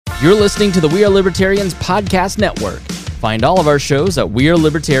You're listening to the We Are Libertarians Podcast Network. Find all of our shows at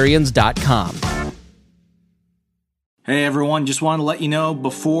wearelibertarians.com. Hey everyone, just wanted to let you know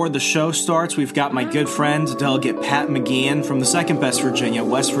before the show starts, we've got my good friend, Delegate Pat McGeehan from the 2nd Best Virginia,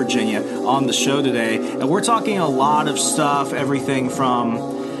 West Virginia, on the show today. And we're talking a lot of stuff, everything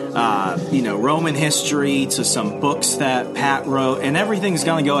from Roman history to some books that Pat wrote, and everything's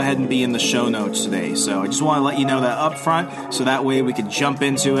going to go ahead and be in the show notes today. So I just want to let you know that up front, so that way we can jump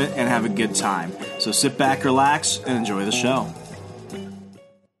into it and have a good time. So sit back, relax, and enjoy the show.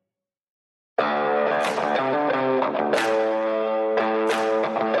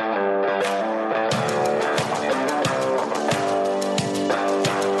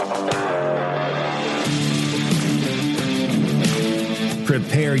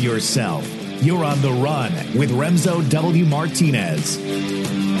 Prepare yourself. You're on the run with Remzo W. Martinez. All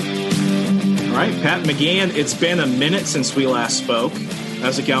right, Pat McGeehan, it's been a minute since we last spoke.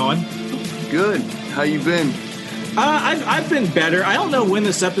 How's it going? Good. How you been? I've been better. I don't know when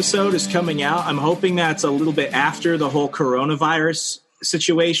this episode is coming out. I'm hoping that's a little bit after the whole coronavirus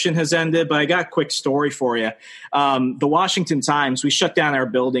situation has ended, but I got a quick story for you. The Washington Times, we shut down our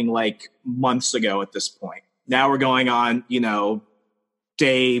building like months ago at this point. Now we're going on,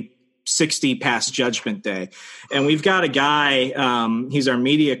 day 60 past Judgment Day. And we've got a guy, he's our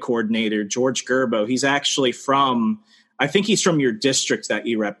media coordinator, George Gerbo. He's actually I think he's from your district that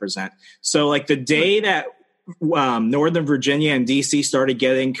you represent. So like the day that Northern Virginia and DC started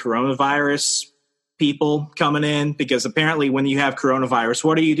getting coronavirus people coming in, because apparently when you have coronavirus,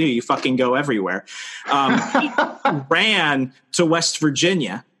 what do? You fucking go everywhere. He ran to West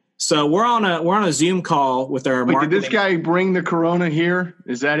Virginia. So we're on a Zoom call with our marketing. Did this guy bring the corona here?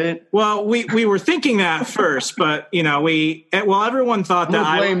 Is that it? Well, we were thinking that first, but everyone thought I'm that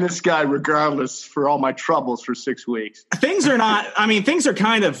I blame this guy regardless for all my troubles for 6 weeks. Things are not. I mean, things are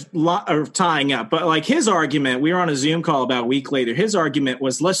kind of tying up. But like his argument, we were on a Zoom call about a week later. His argument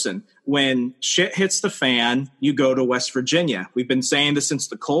was, listen, when shit hits the fan, you go to West Virginia. We've been saying this since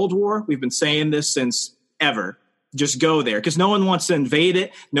the Cold War. We've been saying this since ever. Just go there because no one wants to invade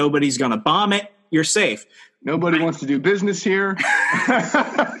it. Nobody's going to bomb it. You're safe. Nobody wants to do business here.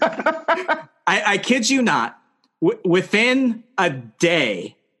 I kid you not. Within a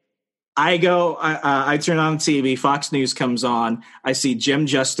day, I turn on TV. Fox News comes on. I see Jim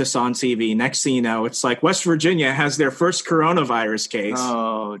Justice on TV. Next thing you know, it's like West Virginia has their first coronavirus case.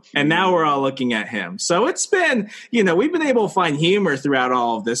 Oh, geez. And now we're all looking at him. So it's been, we've been able to find humor throughout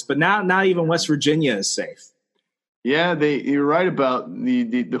all of this, but now not even West Virginia is safe. Yeah, you're right about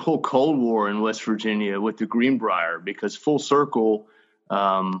the whole Cold War in West Virginia with the Greenbrier, because full circle.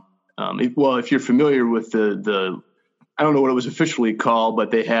 If you're familiar with the I don't know what it was officially called,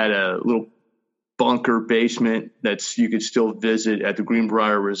 but they had a little bunker basement you could still visit at the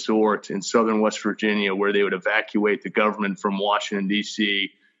Greenbrier Resort in southern West Virginia, where they would evacuate the government from Washington,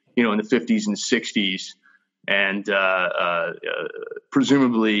 D.C., in the 50s and 60s. And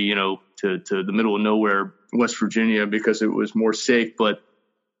presumably, to the middle of nowhere, West Virginia, because it was more safe. But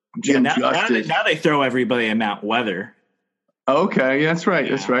Jim Justice. Now they throw everybody in Mount Weather. Okay, that's right.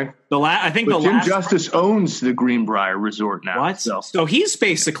 Yeah. That's right. Jim Justice owns the Greenbrier Resort now. What? So he's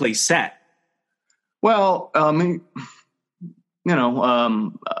basically set. Well,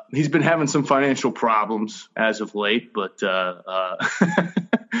 he's been having some financial problems as of late, but didn't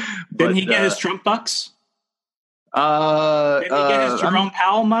he get his Trump bucks? Did he get his Jerome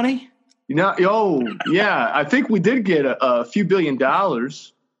Powell money? I think we did get a few $1 billion.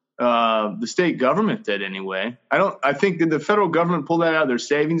 The state government did anyway. I think did the federal government pull that out of their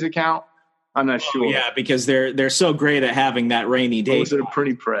savings account? I'm not sure. Yeah, because they're so great at having that rainy day. Or was it a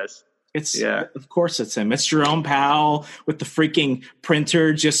printing press? Of course it's him. It's Jerome Powell with the freaking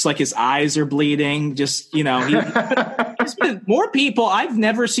printer, just like his eyes are bleeding. Just, it's been more people. I've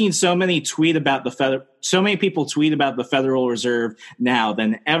never seen so many people tweet about the Federal Reserve now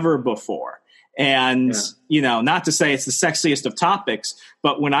than ever before. And, not to say it's the sexiest of topics,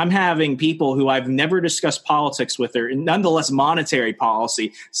 but when I'm having people who I've never discussed politics with or nonetheless monetary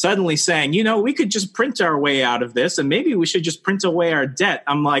policy suddenly saying, we could just print our way out of this and maybe we should just print away our debt.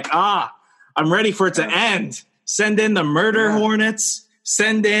 I'm like, I'm ready for it to end. Send in the murder hornets,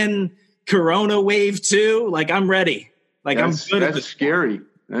 send in Corona Wave 2. Like, I'm ready. Like, I'm good at this. Scary.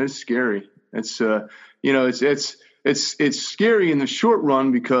 That is scary. It's, it's scary in the short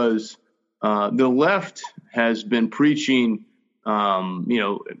run because the left has been preaching,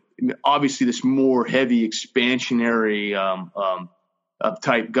 obviously this more heavy expansionary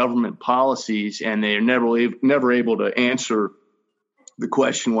type government policies, and they're never able to answer the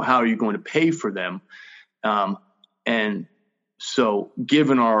question, well, how are you going to pay for them? And So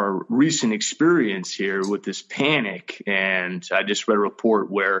given our recent experience here with this panic, and I just read a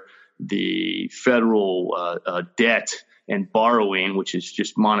report where the federal debt and borrowing, which is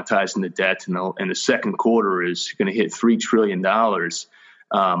just monetizing the debt in the second quarter, is going to hit $3 trillion.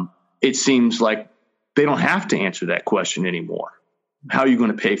 It seems like they don't have to answer that question anymore. How are you going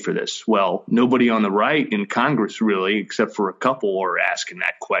to pay for this? Well, nobody on the right in Congress really, except for a couple, are asking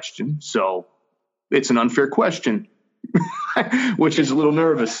that question. So it's an unfair question. Which is a little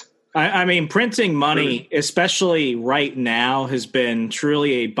nervous. I mean, printing money, especially right now, has been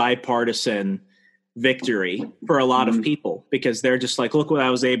truly a bipartisan victory for a lot of people, because they're just like, look what I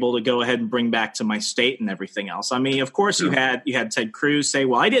was able to go ahead and bring back to my state and everything else. I mean, of course, you had Ted Cruz say,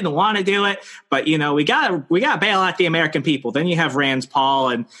 well, I didn't want to do it, but we got to bail out the American people. Then you have Rand Paul,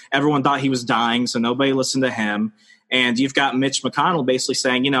 and everyone thought he was dying, so nobody listened to him. And you've got Mitch McConnell basically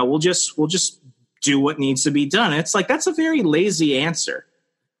saying, we'll just do what needs to be done. It's like, that's a very lazy answer.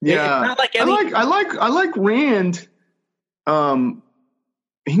 Yeah. It's not like I like Rand.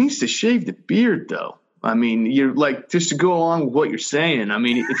 He needs to shave the beard though. I mean, you're like, just to go along with what you're saying. I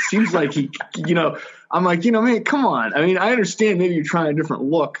mean, it seems like he, I'm like, man, come on. I mean, I understand maybe you're trying a different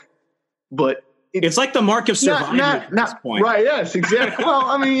look, but it's like the mark of survival at this point. Right. Yes, exactly. Well,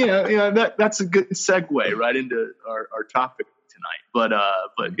 I mean, that's a good segue right into our topic tonight. But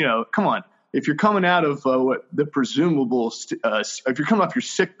come on. If you're coming out of the presumable, if you're coming off your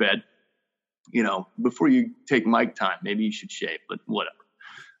sick bed, before you take mic time, maybe you should shave, but whatever.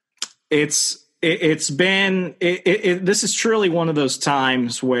 This is truly one of those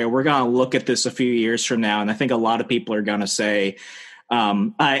times where we're going to look at this a few years from now. And I think a lot of people are going to say,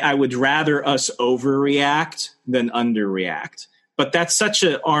 I would rather us overreact than underreact. But that's such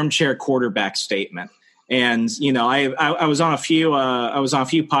an armchair quarterback statement. And, I was on a few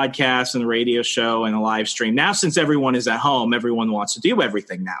podcasts and a radio show and a live stream. Now, since everyone is at home, everyone wants to do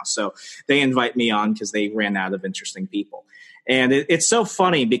everything now. So they invite me on because they ran out of interesting people. And it's so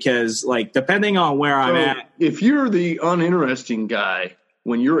funny because, like, depending on where I'm at. If you're the uninteresting guy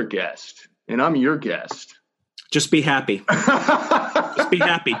when you're a guest and I'm your guest. Just be happy. Just be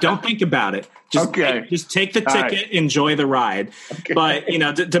happy. Don't think about it. Just take the ticket, enjoy the ride. Okay. But,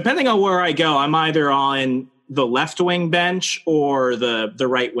 depending on where I go, I'm either on the left wing bench or the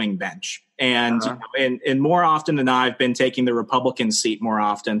right wing bench. And, and more often than not, I've been taking the Republican seat more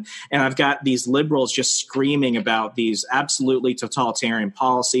often. And I've got these liberals just screaming about these absolutely totalitarian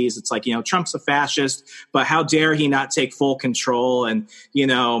policies. It's like, Trump's a fascist, but how dare he not take full control? And,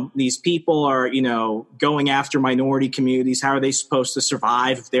 these people are, going after minority communities. How are they supposed to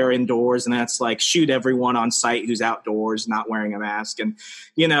survive if they're indoors? And that's like, shoot everyone on site who's outdoors, not wearing a mask. And,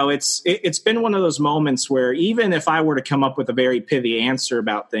 it's been one of those moments where even if I were to come up with a very pithy answer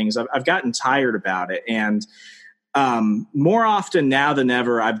about things, I've gotten tired about it. And more often now than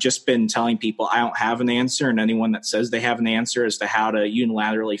ever, I've just been telling people I don't have an answer, and anyone that says they have an answer as to how to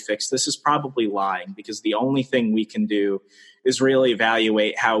unilaterally fix this is probably lying, because the only thing we can do is really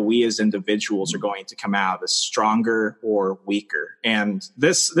evaluate how we as individuals are going to come out as stronger or weaker. And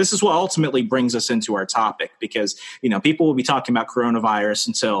this is what ultimately brings us into our topic, because, people will be talking about coronavirus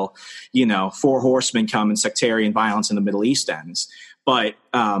until, 4 horsemen come and sectarian violence in the Middle East ends. But,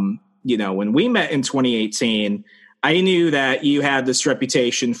 when we met in 2018, I knew that you had this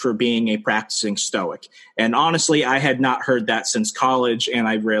reputation for being a practicing Stoic. And honestly, I had not heard that since college, and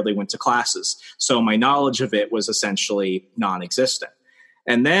I rarely went to classes. So my knowledge of it was essentially non-existent.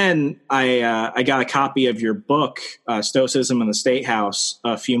 And then I got a copy of your book, Stoicism in the State House,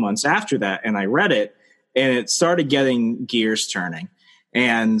 a few months after that, and I read it, and it started getting gears turning.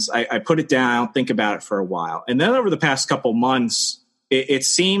 And I put it down, think about it for a while. And then over the past couple months, it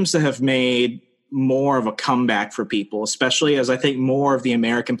seems to have made more of a comeback for people, especially as I think more of the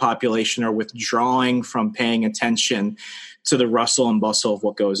American population are withdrawing from paying attention to the rustle and bustle of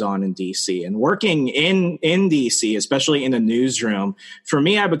what goes on in DC. And working in DC, especially in a newsroom, for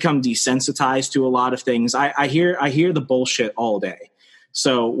me, I become desensitized to a lot of things. I hear the bullshit all day.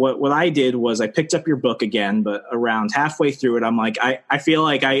 So what I did was I picked up your book again, but around halfway through it, I'm like, I feel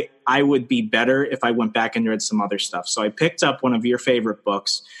like I would be better if I went back and read some other stuff. So I picked up one of your favorite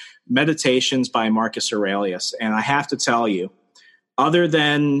books, Meditations by Marcus Aurelius. And I have to tell you, other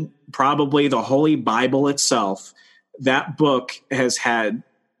than probably the Holy Bible itself, that book has had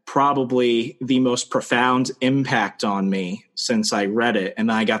probably the most profound impact on me since I read it.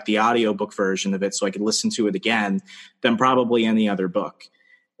 And I got the audiobook version of it so I could listen to it again than probably any other book.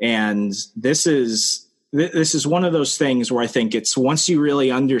 And this is one of those things where I think it's, once you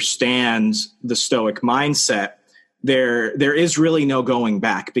really understand the Stoic mindset, there is really no going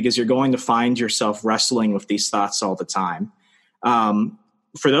back, because you're going to find yourself wrestling with these thoughts all the time.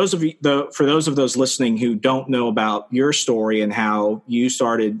 For those of those listening who don't know about your story and how you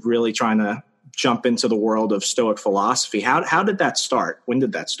started really trying to jump into the world of Stoic philosophy, how did that start? When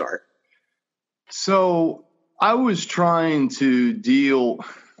did that start? So I was trying to deal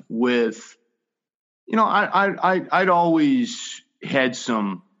with, I'd always had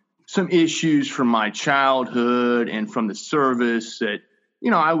some issues from my childhood and from the service that,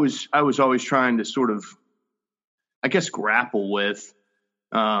 I was always trying to sort of, I guess, grapple with.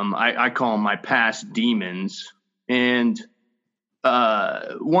 I call them my past demons. And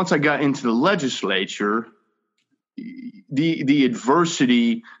once I got into the legislature, the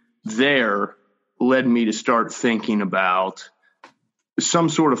adversity there led me to start thinking about some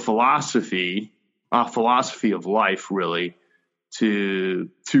sort of philosophy, a philosophy of life, really,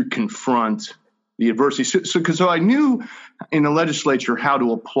 to confront the adversity. So I knew in the legislature how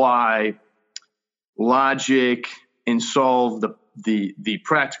to apply logic and solve the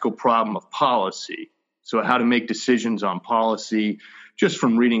practical problem of policy. So how to make decisions on policy just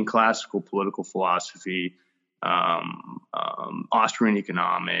from reading classical political philosophy, Austrian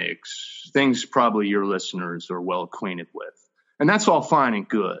economics, things probably your listeners are well acquainted with. And that's all fine and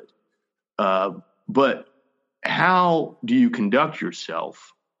good. But how do you conduct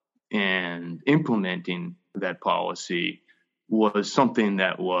yourself in implementing that policy was something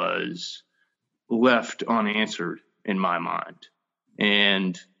that was left unanswered in my mind.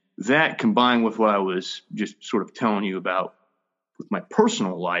 And that, combined with what I was just sort of telling you about with my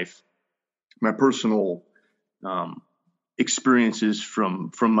personal life, my personal experiences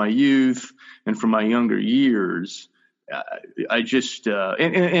from my youth and from my younger years, I just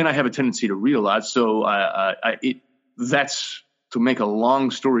and I have a tendency to read a lot. So that's, to make a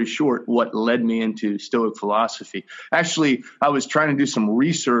long story short, what led me into Stoic philosophy. Actually, I was trying to do some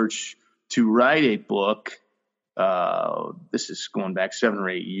research to write a book. This is going back 7 or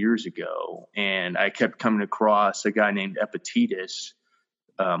 8 years ago, and I kept coming across a guy named Epictetus,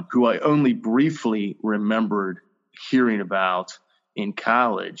 who I only briefly remembered hearing about in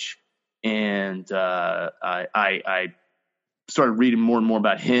college. And I started reading more and more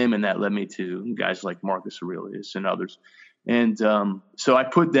about him, and that led me to guys like Marcus Aurelius and others. And so I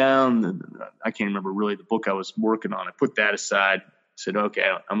put down, I can't remember really the book I was working on. I put that aside, said, okay,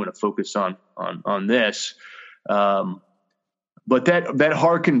 I'm going to focus on this. But that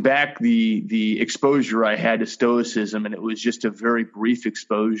harkened back the exposure I had to Stoicism, and it was just a very brief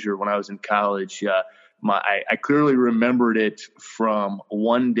exposure when I was in college. I clearly remembered it from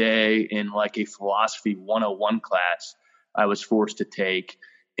one day in like a philosophy 101 class I was forced to take,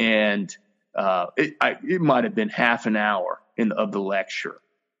 and it might have been half an hour of the lecture,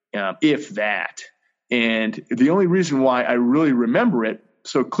 if that. And the only reason why I really remember it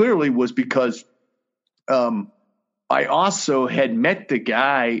so clearly was because I also had met the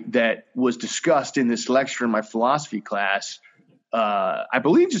guy that was discussed in this lecture in my philosophy class, I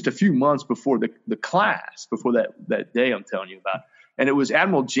believe just a few months before the class, before that day I'm telling you about. And it was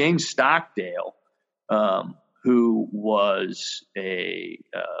Admiral James Stockdale, who was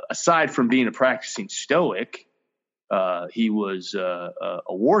aside from being a practicing Stoic, he was a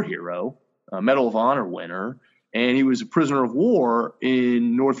war hero, a Medal of Honor winner, and he was a prisoner of war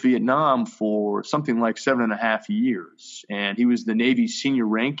in North Vietnam for something like 7.5 years. And he was the Navy's senior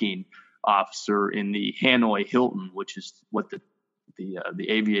ranking officer in the Hanoi Hilton, which is what the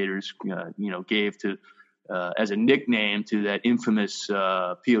aviators gave to as a nickname to that infamous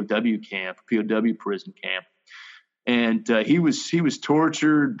POW prison camp. And he was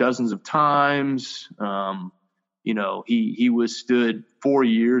tortured dozens of times. He withstood 4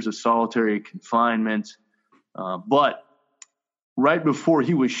 years of solitary confinement. But right before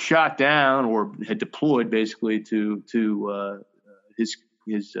he was shot down or had deployed, basically to his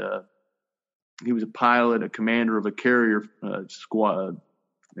he was a pilot, a commander of a carrier squad,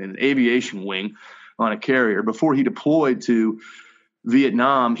 an aviation wing on a carrier. Before he deployed to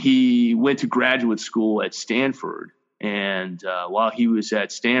Vietnam, he went to graduate school at Stanford. And while he was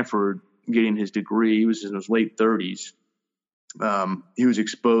at Stanford getting his degree, he was in his late 30s. He was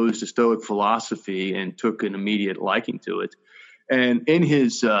exposed to Stoic philosophy and took an immediate liking to it. And in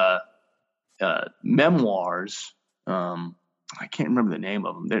his memoirs, I can't remember the name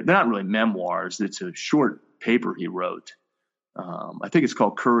of them. They're not really memoirs. It's a short paper he wrote. I think it's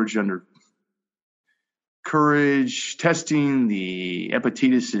called Courage, Testing the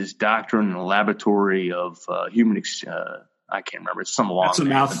Epictetus's Doctrine in the Laboratory of Human I can't remember. It's some long. That's a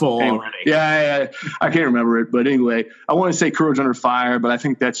mouthful already. Yeah, I can't remember it. But anyway, I want to say Courage Under Fire, but I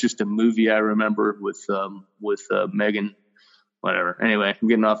think that's just a movie I remember with Megan. Whatever. Anyway, I'm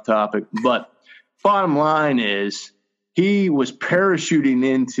getting off topic. But bottom line is, he was parachuting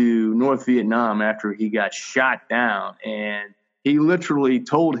into North Vietnam after he got shot down, and he literally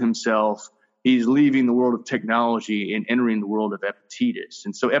told himself he's leaving the world of technology and entering the world of Epictetus.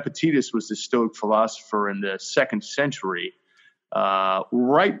 And so Epictetus was the Stoic philosopher in the 2nd century,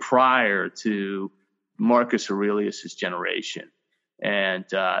 right prior to Marcus Aurelius's generation. And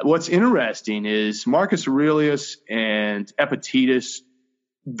what's interesting is Marcus Aurelius and Epictetus,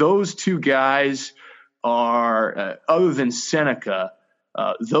 those two guys are, other than Seneca,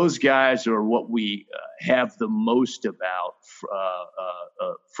 those guys are what we have the most about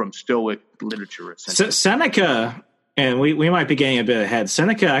from Stoic literature. Seneca, and we might be getting a bit ahead.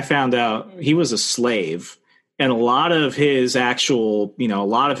 Seneca, I found out he was a slave, and a lot of his actual, a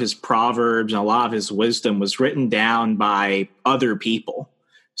lot of his proverbs and a lot of his wisdom was written down by other people.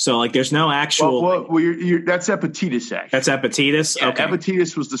 So, like, there's no actual. That's Epictetus, actually. That's Epictetus. Yeah, okay.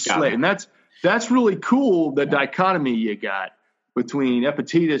 Epictetus was the slave, and that's really cool. The dichotomy you got between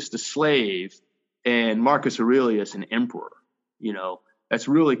Epictetus, the slave, and Marcus Aurelius, an emperor. That's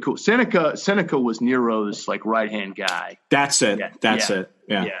really cool. Seneca was Nero's right-hand guy. That's it.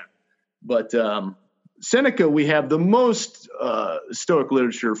 Yeah. But Seneca, we have the most Stoic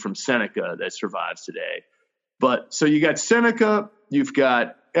literature from Seneca that survives today. But so you got Seneca, you've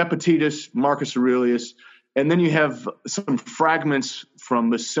got Epictetus, Marcus Aurelius, and then you have some fragments from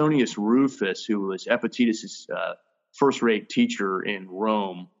Musonius Rufus, who was Epictetus's first-rate teacher in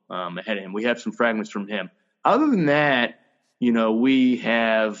Rome ahead of him. We have some fragments from him. Other than that, we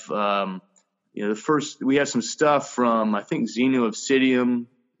have we have some stuff from, I think, Zeno of Citium,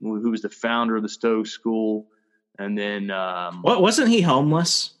 who was the founder of the Stoic school, and then wasn't he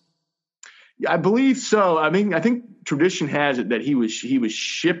homeless? I believe so. I think tradition has it that he was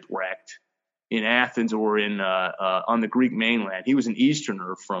shipwrecked in Athens or on the Greek mainland. He was an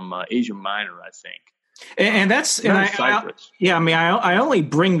Easterner from Asia Minor, I think. And that's I only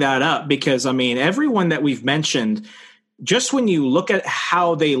bring that up because everyone that we've mentioned, just when you look at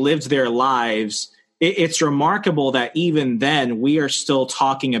how they lived their lives, it's remarkable that even then we are still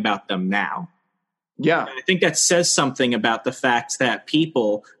talking about them now. Yeah. And I think that says something about the fact that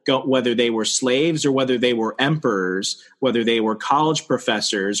people, whether they were slaves or whether they were emperors, whether they were college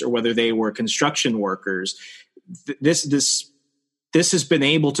professors or whether they were construction workers, this has been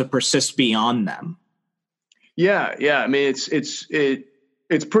able to persist beyond them. Yeah.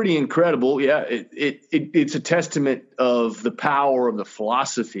 It's pretty incredible. Yeah, it's a testament of the power of the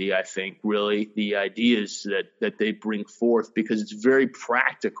philosophy, I think, really, the ideas that they bring forth, because it's very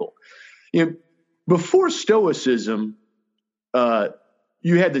practical. Before Stoicism,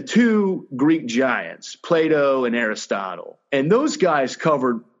 you had the two Greek giants, Plato and Aristotle. And those guys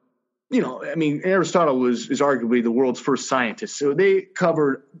covered, Aristotle is arguably the world's first scientist. So they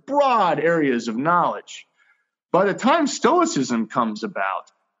covered broad areas of knowledge. By the time Stoicism comes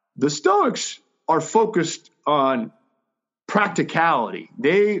about, the Stoics are focused on practicality.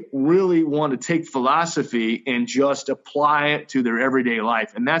 They really want to take philosophy and just apply it to their everyday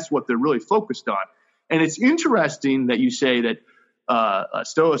life. And that's what they're really focused on. And it's interesting that you say that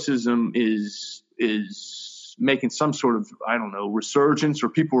Stoicism is making some sort of, resurgence, or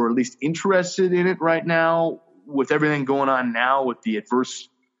people are at least interested in it right now with everything going on now with the adverse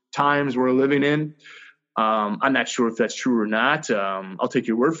times we're living in. I'm not sure if that's true or not. I'll take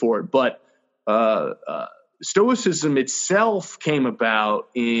your word for it. But Stoicism itself came about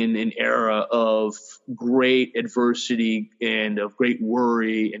in an era of great adversity and of great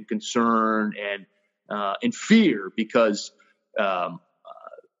worry and concern and fear, because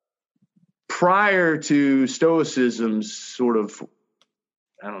prior to Stoicism's sort of,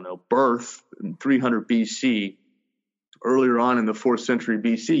 birth in 300 BC, earlier on in the 4th century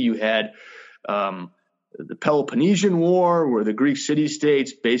BC, you had the Peloponnesian War, where the Greek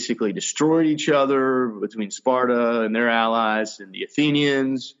city-states basically destroyed each other between Sparta and their allies and the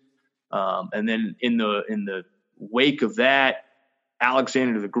Athenians. And then in the wake of that,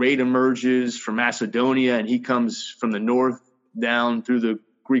 Alexander the Great emerges from Macedonia, and he comes from the north down through the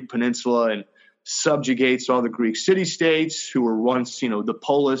Greek peninsula and subjugates all the Greek city-states who were once, the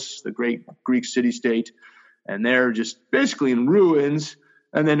polis, the great Greek city-state, and they're just basically in ruins.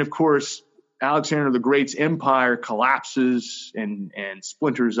 And then, of course, Alexander the Great's empire collapses and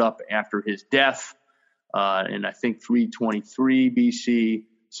splinters up after his death in, I think, 323 BC.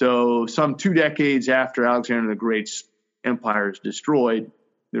 So some 2 decades after Alexander the Great's empire is destroyed,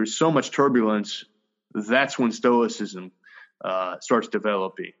 there's so much turbulence. That's when Stoicism starts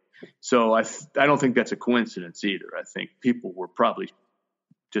developing. So I don't think that's a coincidence either. I think people were probably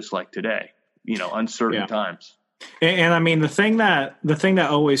just like today, uncertain times. And I mean, the thing that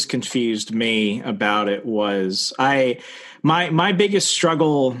always confused me about it was my biggest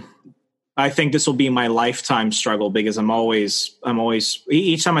struggle. I think this will be my lifetime struggle because I'm always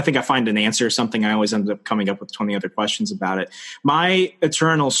each time I think I find an answer or something, I always end up coming up with 20 other questions about it. My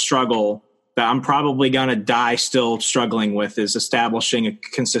eternal struggle that I'm probably going to die still struggling with is establishing a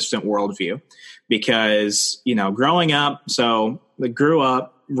consistent worldview, because, you know, growing up, so I grew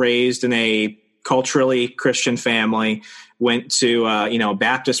up raised in a culturally Christian family, went to,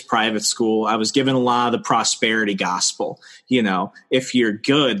 Baptist private school. I was given a lot of the prosperity gospel. You know, if you're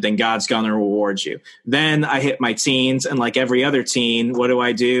good, then God's going to reward you. Then I hit my teens, and like every other teen, what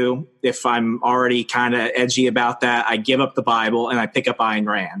do? If I'm already kind of edgy about that, I give up the Bible and I pick up Ayn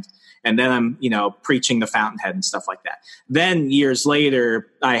Rand. And then I'm, preaching the fountainhead and stuff like that. Then years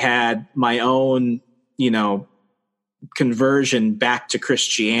later, I had my own, conversion back to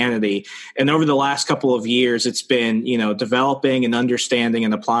Christianity. And over the last couple of years, it's been, developing and understanding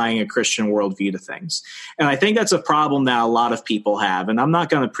and applying a Christian worldview to things. And I think that's a problem that a lot of people have. And I'm not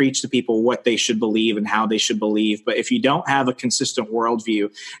going to preach to people what they should believe and how they should believe. But if you don't have a consistent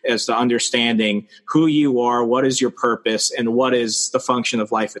worldview as to understanding who you are, what is your purpose, and what is the function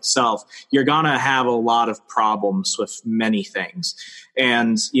of life itself, you're going to have a lot of problems with many things.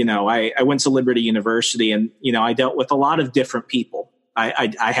 And, I went to Liberty University, and, I dealt with a lot of different people.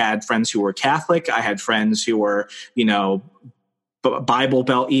 I had friends who were Catholic. I had friends who were, Bible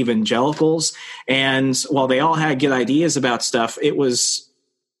Belt evangelicals. And while they all had good ideas about stuff, it was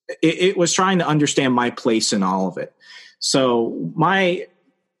trying to understand my place in all of it. So my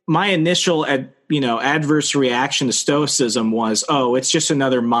initial, adverse reaction to Stoicism was, it's just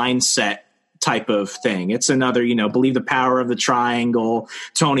another mindset type of thing. It's another, believe the power of the triangle,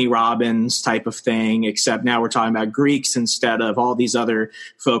 Tony Robbins type of thing, except now we're talking about Greeks instead of all these other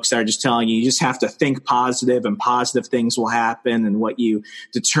folks that are just telling you just have to think positive and positive things will happen, and what you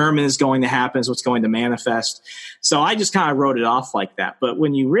determine is going to happen is what's going to manifest. So I just kind of wrote it off like that. But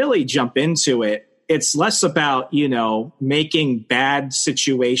when you really jump into it, it's less about, making bad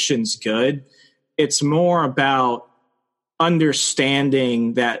situations good. It's more about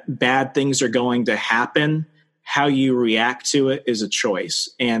understanding that bad things are going to happen. How you react to it is a choice.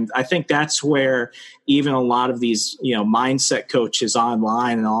 And I think that's where even a lot of these, mindset coaches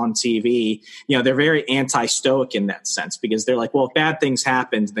online and on TV, they're very anti-stoic in that sense, because they're like, well, if bad things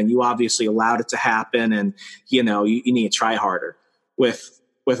happened, then you obviously allowed it to happen, and, you need to try harder.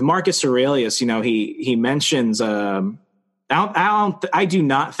 With Marcus Aurelius, he mentions, I do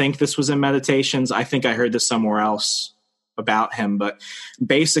not think this was in Meditations. I think I heard this somewhere else about him, but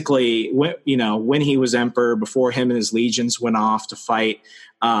basically, when he was emperor, before him and his legions went off to fight,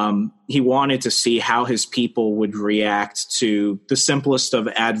 he wanted to see how his people would react to the simplest of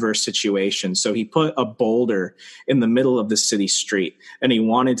adverse situations. So he put a boulder in the middle of the city street, and he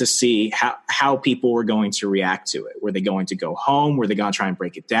wanted to see how people were going to react to it. Were they going to go home? Were they going to try and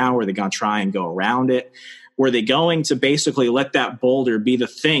break it down? Were they going to try and go around it? Were they going to basically let that boulder be the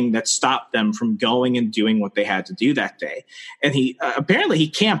thing that stopped them from going and doing what they had to do that day? And he apparently he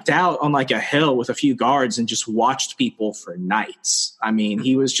camped out on like a hill with a few guards and just watched people for nights. I mean,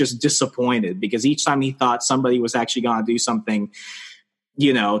 he was just disappointed because each time he thought somebody was actually going to do something,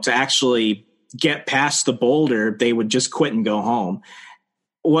 to actually get past the boulder, they would just quit and go home.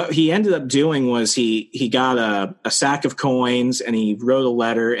 What he ended up doing was he got a sack of coins, and he wrote a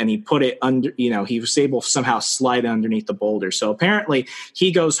letter, and he put it under, he was able to somehow slide underneath the boulder. So apparently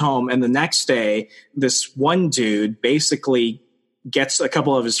he goes home, and the next day, this one dude basically gets a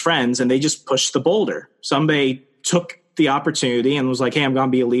couple of his friends, and they just push the boulder. Somebody took the opportunity and was like, hey, I'm going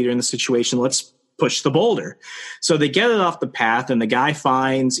to be a leader in the situation. Let's push the boulder. So they get it off the path, and the guy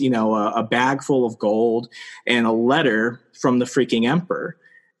finds, a bag full of gold and a letter from the freaking emperor.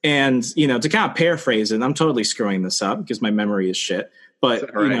 And, to kind of paraphrase it, and I'm totally screwing this up because my memory is shit.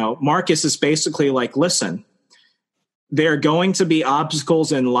 But, right. Marcus is basically like, listen, there are going to be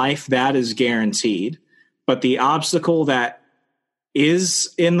obstacles in life, that is guaranteed. But the obstacle that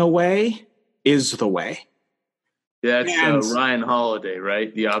is in the way is the way. Yeah, that's Ryan Holiday,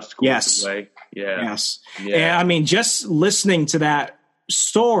 right? The obstacle is the way. Yeah. Yes. Yeah. And I mean, just listening to that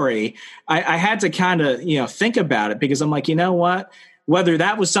story, I had to kind of, think about it, because I'm like, you know what? Whether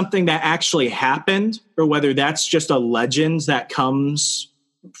that was something that actually happened or whether that's just a legend that comes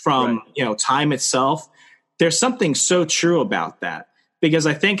from, time itself, there's something so true about that. Because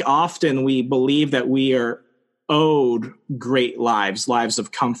I think often we believe that we are owed great lives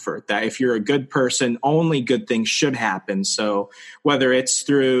of comfort, that if you're a good person, only good things should happen. So whether it's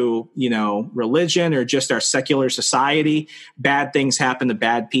through, religion or just our secular society, bad things happen to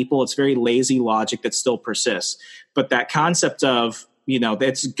bad people. It's very lazy logic that still persists. But that concept of,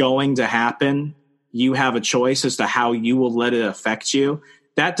 it's going to happen, you have a choice as to how you will let it affect you.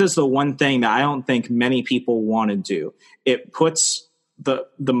 That does the one thing that I don't think many people want to do. It puts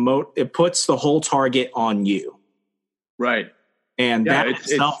it puts the whole target on you. Right. And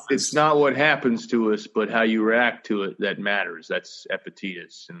it's not what happens to us, but how you react to it that matters. That's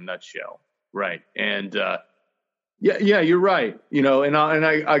Epictetus in a nutshell. Right. And you're right. And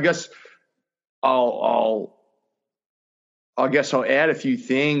I guess I'll add a few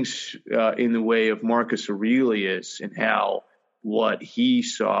things in the way of Marcus Aurelius and how what he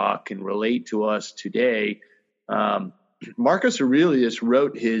saw can relate to us today. Marcus Aurelius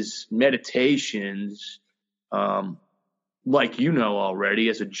wrote his Meditations, like already,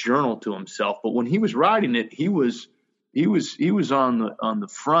 as a journal to himself. But when he was writing it, he was on the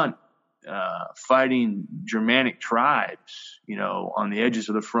front, fighting Germanic tribes, on the edges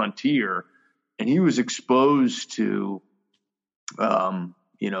of the frontier, and he was exposed to,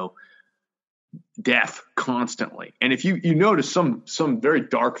 death constantly. And if you notice some very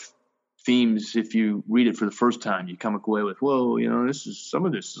dark themes, if you read it for the first time, you come away with, whoa, some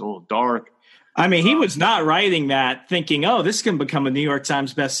of this is a little dark. I mean, he was not writing that thinking, oh, this can become a New York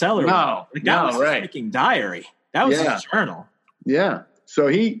Times bestseller. No, that was right. His freaking diary. That was his journal. Yeah. So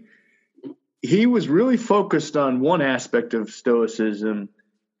he was really focused on one aspect of Stoicism,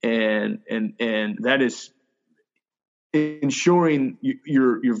 and that is ensuring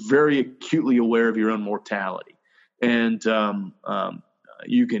you're very acutely aware of your own mortality. And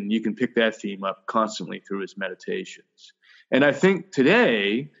you can pick that theme up constantly through his Meditations. And I think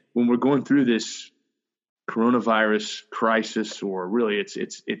today, when we're going through this coronavirus crisis, or really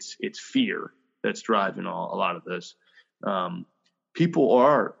it's fear that's driving a lot of this, people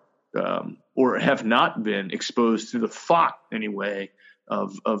are or have not been exposed to the thought anyway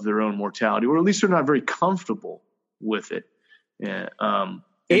of their own mortality, or at least they're not very comfortable with it. And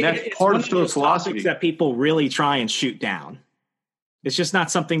that's part of Stoic philosophy that people really try and shoot down. It's just not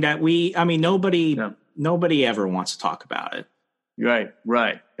something that nobody ever wants to talk about it. Right.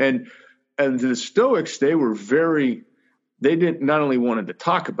 And the Stoics, they didn't not only wanted to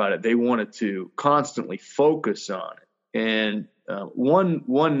talk about it, they wanted to constantly focus on it. And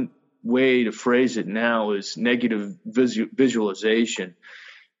one way to phrase it now is negative visualization.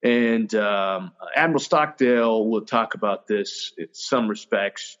 And Admiral Stockdale will talk about this in some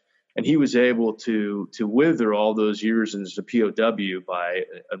respects. And he was able to wither all those years as a POW by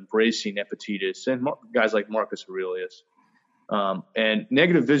embracing Epictetus and guys like Marcus Aurelius. And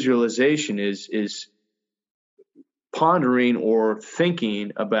negative visualization is pondering or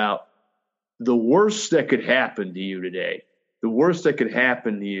thinking about the worst that could happen to you today, the worst that could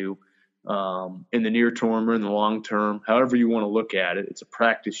happen to you in the near term or in the long term, however you want to look at it. It's a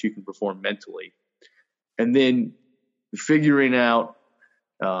practice you can perform mentally. And then figuring out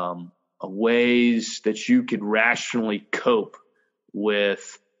ways that you could rationally cope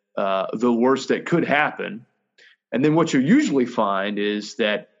with the worst that could happen. And then what you usually find is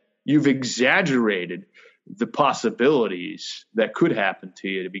that you've exaggerated the possibilities that could happen to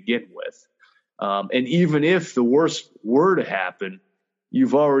you to begin with. And even if the worst were to happen,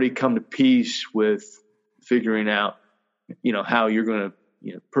 you've already come to peace with figuring out, how you're going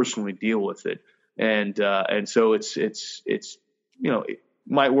to, personally deal with it. And so it's it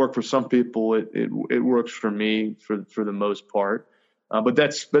might work for some people. It works for me for the most part. But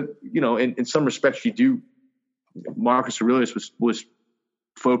in some respects Marcus Aurelius was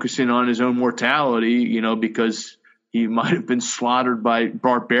focusing on his own mortality, because he might have been slaughtered by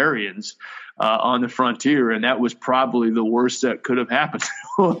barbarians on the frontier, and that was probably the worst that could have happened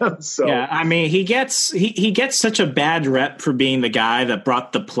to him. So, yeah, I mean, he gets such a bad rep for being the guy that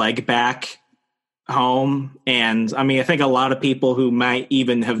brought the plague back home. And I mean, I think a lot of people who might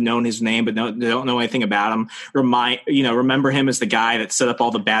even have known his name but don't know anything about him remember him as the guy that set up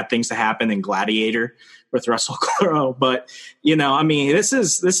all the bad things to happen in Gladiator with Russell Crowe. But I mean, this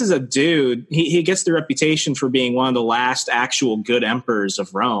is a dude. He gets the reputation for being one of the last actual good emperors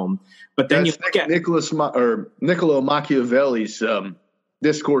of Rome. But then you look at Niccolo Machiavelli's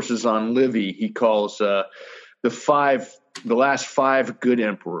discourses on Livy. He calls the last 5 good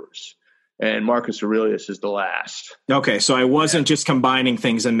emperors, and Marcus Aurelius is the last. Okay, so I wasn't just combining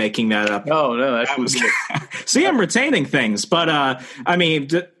things and making that up. No, that's See, I'm retaining things, but I mean,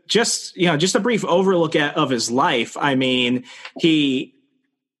 just a brief overlook of his life. I mean, he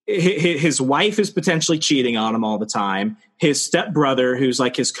his wife is potentially cheating on him all the time. His stepbrother, who's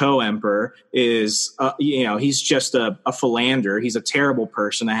like his co-emperor, is, he's just a philanderer. He's a terrible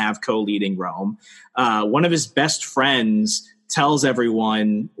person to have co-leading Rome. One of his best friends tells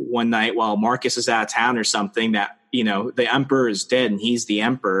everyone one night while Marcus is out of town or something that, the emperor is dead and he's the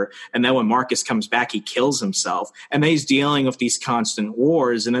emperor. And then when Marcus comes back, he kills himself. And then he's dealing with these constant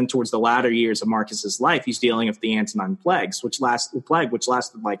wars. And then towards the latter years of Marcus's life, he's dealing with the Antonine plagues, which lasted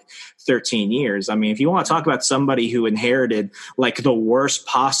like 13 years. I mean, if you want to talk about somebody who inherited like the worst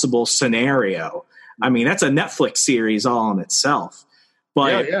possible scenario, I mean, that's a Netflix series all in itself.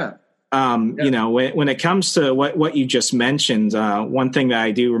 But when it comes to what you just mentioned, one thing that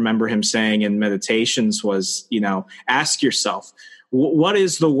I do remember him saying in meditations was, ask yourself, what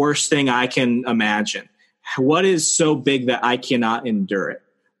is the worst thing I can imagine? What is so big that I cannot endure it?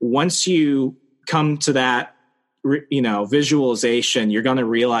 Once you come to that, visualization, you're going to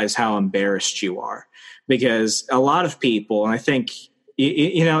realize how embarrassed you are, because a lot of people, and I think,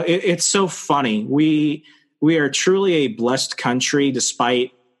 it's so funny. We are truly a blessed country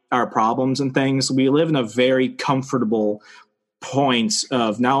despite our problems and things. We live in a very comfortable point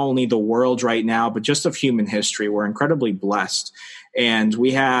of not only the world right now, but just of human history. We're incredibly blessed. And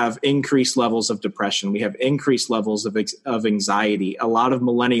we have increased levels of depression. We have increased levels of anxiety. A lot of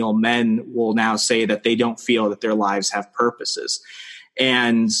millennial men will now say that they don't feel that their lives have purposes.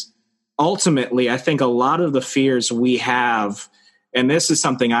 And ultimately, I think a lot of the fears we have, and this is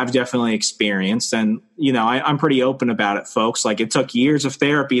something I've definitely experienced. And, I'm pretty open about it, folks. Like, it took years of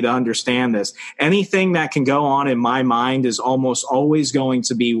therapy to understand this. Anything that can go on in my mind is almost always going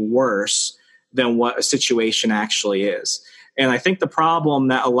to be worse than what a situation actually is. And I think the problem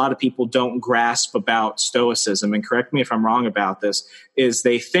that a lot of people don't grasp about Stoicism, and correct me if I'm wrong about this, is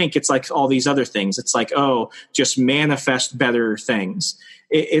they think it's like all these other things. It's like, just manifest better things.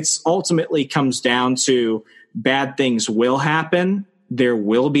 It's ultimately comes down to bad things will happen. There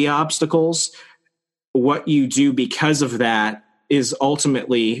will be obstacles. What you do because of that is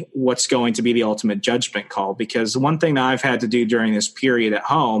ultimately what's going to be the ultimate judgment call. Because one thing that I've had to do during this period at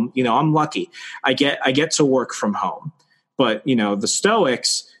home, I'm lucky. I get to work from home. But, the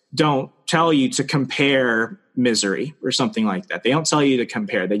Stoics don't tell you to compare misery or something like that. They don't tell you to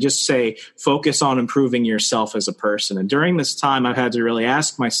compare. They just say, focus on improving yourself as a person. And during this time, I've had to really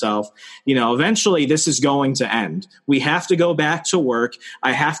ask myself, eventually this is going to end. We have to go back to work.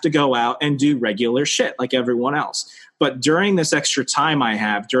 I have to go out and do regular shit like everyone else. But during this extra time I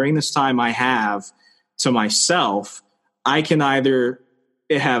have to myself, I can either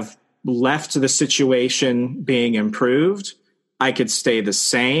have left the situation being improved, I could stay the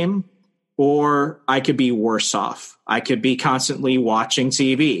same, or I could be worse off. I could be constantly watching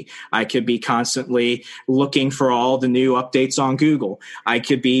TV. I could be constantly looking for all the new updates on Google. I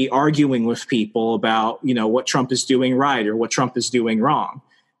could be arguing with people about, what Trump is doing right or what Trump is doing wrong.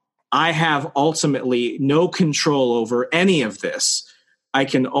 I have ultimately no control over any of this. I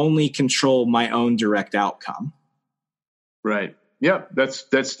can only control my own direct outcome. Right. Yeah, that's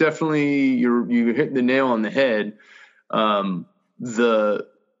definitely you hit the nail on the head. The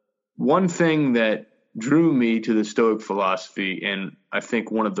one thing that drew me to the Stoic philosophy, and I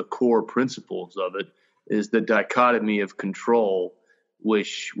think one of the core principles of it, is the dichotomy of control,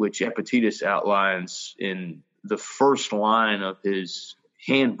 which Epictetus outlines in the first line of his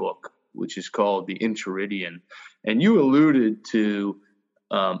handbook, which is called the Enchiridion. And you alluded to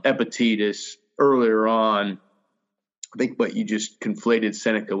Epictetus earlier on, I think, but you just conflated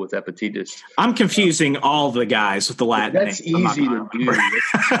Seneca with Epictetus. I'm confusing all the guys with the Latin name. That's easy to do.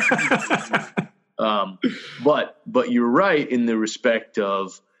 But you're right in the respect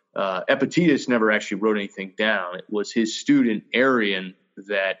of Epictetus never actually wrote anything down. It was his student Arrian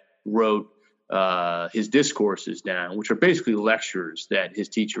that wrote his discourses down, which are basically lectures that his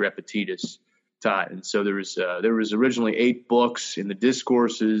teacher Epictetus taught. And so there was originally 8 books in the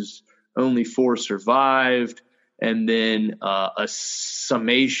discourses, only 4 survived. And then a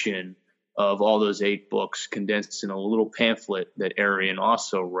summation of all those 8 books condensed in a little pamphlet that Arrian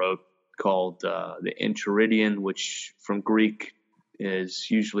also wrote called the Enchiridion, which from Greek is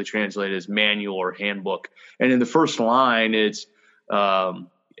usually translated as manual or handbook. And in the first line, it's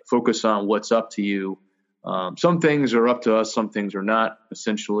focus on what's up to you. Some things are up to us, some things are not.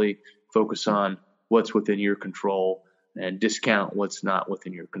 Essentially, focus on what's within your control and discount what's not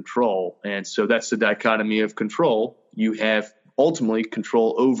within your control. And so that's the dichotomy of control. You have ultimately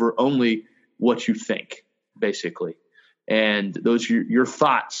control over only what you think, basically. And those your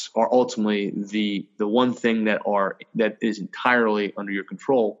thoughts are ultimately the one thing that is entirely under your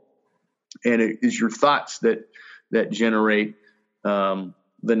control. And it is your thoughts that generate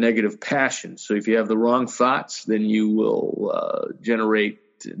the negative passions. So if you have the wrong thoughts, then you will generate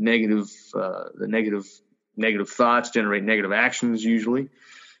negative thoughts, generate negative actions usually,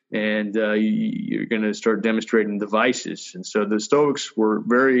 and you're going to start demonstrating the vices. And so the Stoics were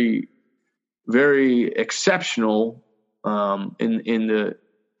very, very exceptional with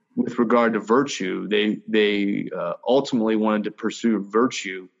regard to virtue. They ultimately wanted to pursue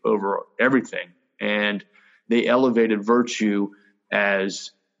virtue over everything, and they elevated virtue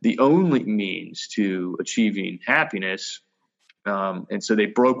as the only means to achieving happiness. And so they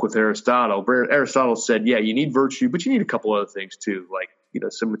broke with Aristotle. Aristotle said, yeah, you need virtue, but you need a couple other things too, like,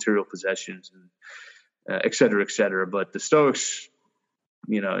 some material possessions and et cetera, et cetera. But the Stoics,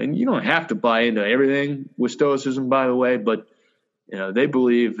 and you don't have to buy into everything with Stoicism, by the way, but they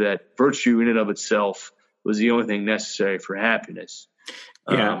believe that virtue in and of itself was the only thing necessary for happiness.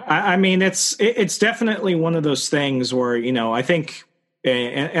 Yeah, I mean, it's definitely one of those things where, I think,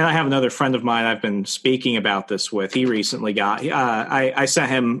 and I have another friend of mine I've been speaking about this with. He recently I sent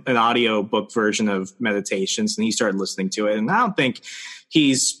him an audio book version of Meditations, and he started listening to it. And I don't think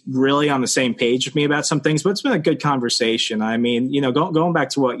he's really on the same page with me about some things, but it's been a good conversation. I mean, going back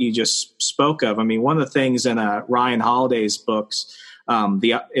to what you just spoke of, I mean, one of the things in Ryan Holiday's books,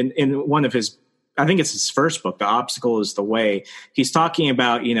 in one of his, I think it's his first book, The Obstacle is the Way, he's talking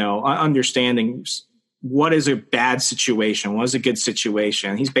about, understanding what is a bad situation, what is a good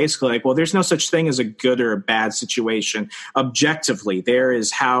situation. He's basically like, well, there's no such thing as a good or a bad situation. Objectively, there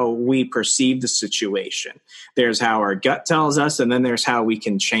is how we perceive the situation. There's how our gut tells us, and then there's how we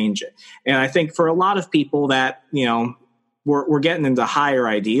can change it. And I think for a lot of people that, we're getting into higher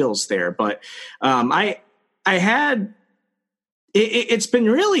ideals there. But it's been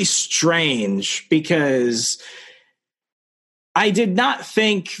really strange because I did not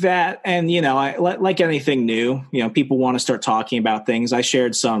think that, and, like anything new, people want to start talking about things. I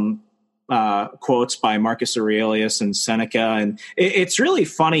shared some quotes by Marcus Aurelius and Seneca, and it's really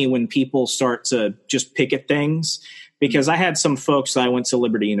funny when people start to just pick at things, because I had some folks that I went to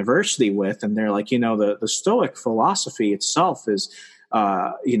Liberty University with, and they're like, the Stoic philosophy itself is,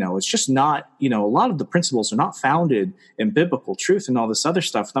 it's just not, a lot of the principles are not founded in biblical truth and all this other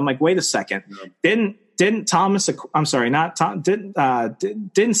stuff. And I'm like, wait a second, didn't St.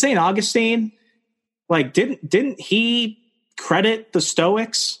 Augustine, didn't he credit the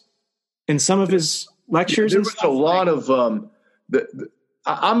Stoics in some of his lectures? There was a lot of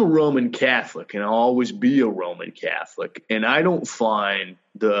I'm a Roman Catholic, and I'll always be a Roman Catholic, and I don't find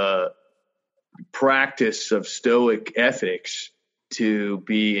the practice of Stoic ethics to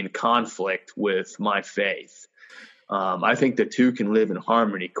be in conflict with my faith. I think the two can live in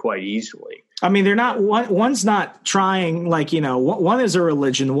harmony quite easily. I mean, they're not one's not trying, one is a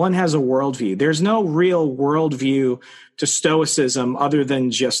religion, one has a worldview. There's no real worldview to Stoicism other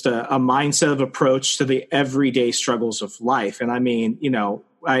than just a mindset of approach to the everyday struggles of life. And I mean,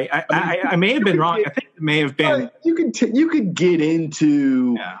 I may have been wrong. I think it may have been. You could get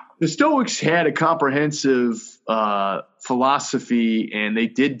into the Stoics had a comprehensive philosophy, and they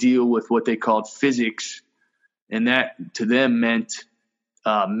did deal with what they called physics, and that to them meant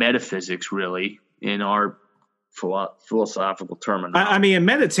metaphysics, really, in our philosophical terminology. I mean, in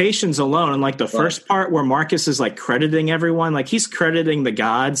Meditations alone, and the first part where Marcus is crediting everyone, he's crediting the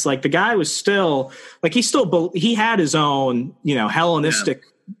gods. The guy was still he had his own, Hellenistic,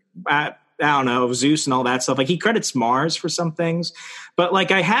 I don't know, Zeus and all that stuff. He credits Mars for some things, but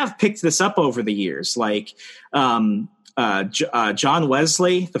I have picked this up over the years. John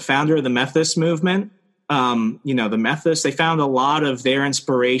Wesley, the founder of the Methodist movement, the Methodists, they found a lot of their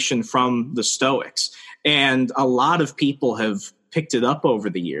inspiration from the Stoics, and a lot of people have picked it up over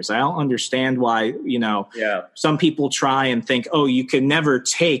the years. I don't understand why, some people try and think, oh, you can never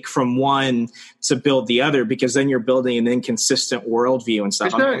take from one to build the other, because then you're building an inconsistent worldview and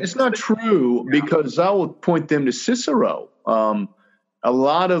stuff. It's not true, because I will point them to Cicero. A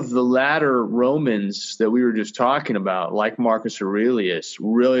lot of the latter Romans that we were just talking about, like Marcus Aurelius,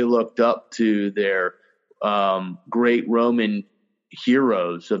 really looked up to their great Roman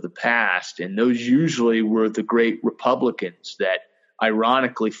heroes of the past, and those usually were the great republicans that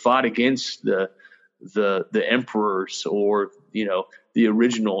ironically fought against the emperors, or the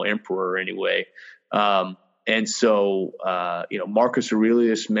original emperor anyway. And so Marcus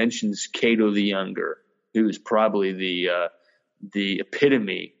Aurelius mentions Cato the Younger, who is probably the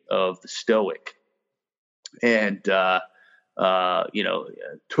epitome of the Stoic, and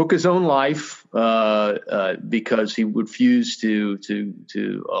took his own life because he refused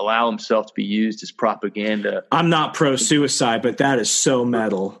to allow himself to be used as propaganda. I'm not pro-suicide, but that is so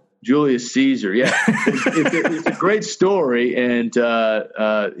metal. Julius Caesar. Yeah, it's a great story, and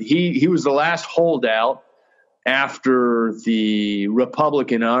he was the last holdout after the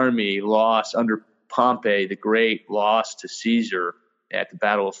Republican army lost under Pompey the Great, lost to Caesar at the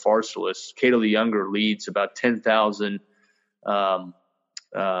Battle of Pharsalus. Cato the Younger leads about 10,000 of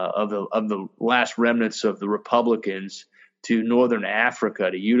the last remnants of the Republicans to northern Africa,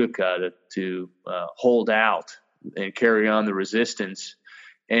 to Utica, to hold out and carry on the resistance.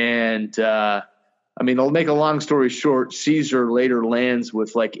 And I'll make a long story short, Caesar later lands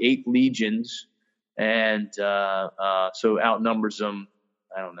with like 8 legions, and so outnumbers them,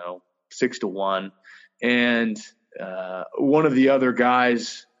 6-1. And one of the other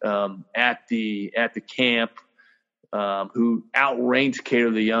guys at the camp who outranked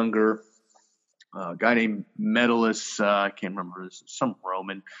Cato the Younger, a guy named Metellus, I can't remember, some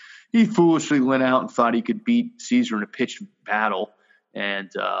Roman. He foolishly went out and thought he could beat Caesar in a pitched battle,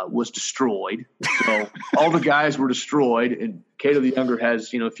 and was destroyed. So all the guys were destroyed, and Cato the Younger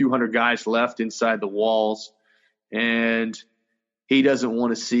has a few hundred guys left inside the walls, and he doesn't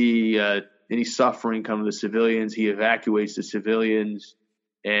want to see any suffering come to the civilians. He evacuates the civilians,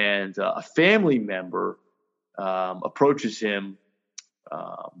 and a family member approaches him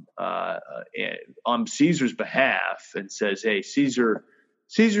on Caesar's behalf and says, "Hey, Caesar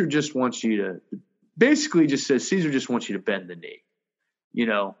just wants you to," basically just says, Caesar just wants you to bend the knee. He's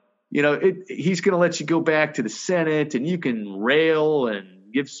going to let you go back to the Senate, and you can rail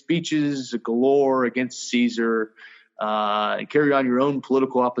and give speeches galore against Caesar and carry on your own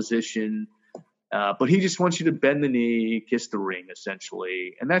political opposition. But he just wants you to bend the knee, kiss the ring,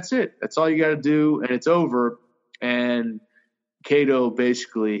 essentially. And that's it. That's all you got to do, and it's over. And Cato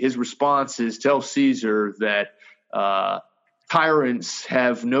basically, his response is tell Caesar that tyrants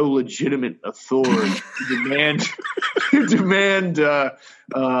have no legitimate authority to grant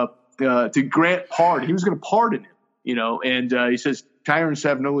pardon. He was going to pardon him, and he says, tyrants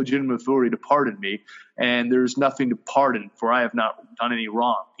have no legitimate authority to pardon me, and there's nothing to pardon, for I have not done any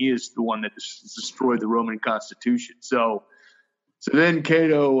wrong. He is the one that destroyed the Roman Constitution. So then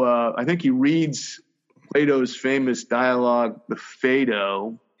Cato, I think he reads Plato's famous dialogue, the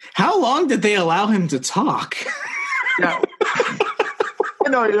Phaedo. How long did they allow him to talk? Yeah.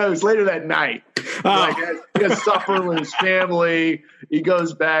 No, it was later that night. He has supper with his family. He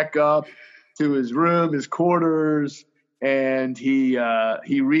goes back up to his room, his quarters, and he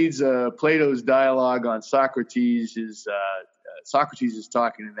reads Plato's dialogue on Socrates. Socrates is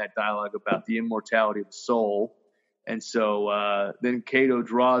talking in that dialogue about the immortality of the soul. And so then Cato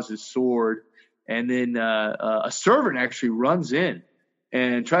draws his sword, and then a servant actually runs in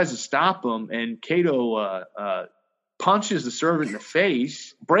and tries to stop him, and Cato punches the servant in the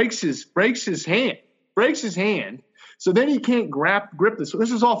face, breaks his hand. So then he can't grip this.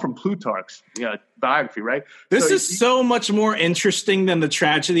 This is all from Plutarch's biography, right? This is so much more interesting than the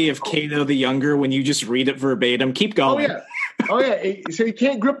tragedy of Cato the Younger when you just read it verbatim. Keep going. Oh yeah. So he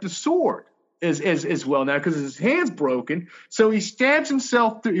can't grip the sword as well now because his hand's broken. So he stabs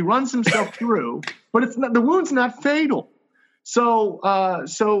himself through. He runs himself through, but the wound's not fatal. So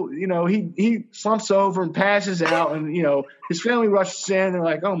he slumps over and passes out, and his family rushes in. They're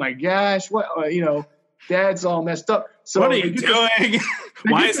like, "Oh my gosh, what? Dad's all messed up." So what are you doing?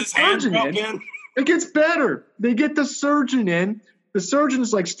 Why is his hand broken? It gets better. They get the surgeon in. The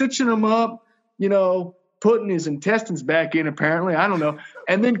surgeon's like stitching him up, putting his intestines back in. Apparently, I don't know.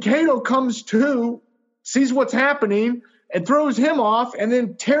 And then Cato comes to, sees what's happening, and throws him off, and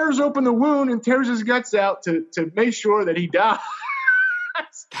then tears open the wound and tears his guts out to make sure that he dies.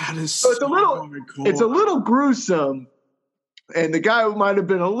 That is so it's a little gruesome, and the guy might have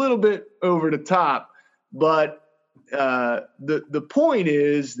been a little bit over the top, but the point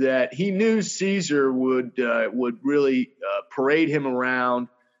is that he knew Caesar would really parade him around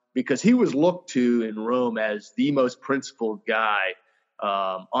because he was looked to in Rome as the most principled guy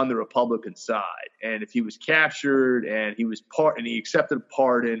on the Republican side. And if he was captured and he accepted a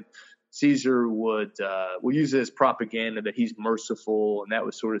pardon, Caesar would use it as propaganda that he's merciful, and that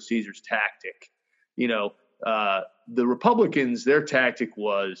was sort of Caesar's tactic. The Republicans, their tactic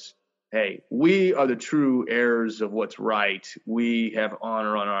was, hey, we are the true heirs of what's right. We have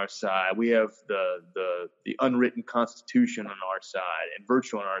honor on our side. We have the unwritten constitution on our side and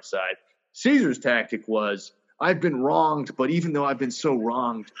virtue on our side. Caesar's tactic was, I've been wronged, but even though I've been so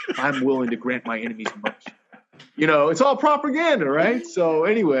wronged, I'm willing to grant my enemies mercy. It's all propaganda, right? So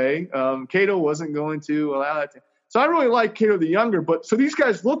anyway, Cato wasn't going to allow that. So I really like Cato the Younger, but so these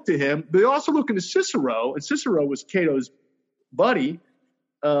guys look to him. They also look into Cicero, and Cicero was Cato's buddy.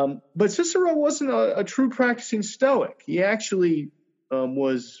 But Cicero wasn't a true practicing Stoic. He actually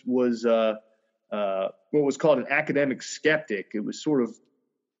was what was called an academic skeptic. It was sort of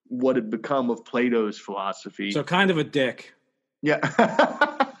what had become of Plato's philosophy. So kind of a dick. Yeah.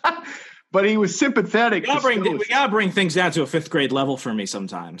 But he was sympathetic. We gotta bring things down to a fifth grade level for me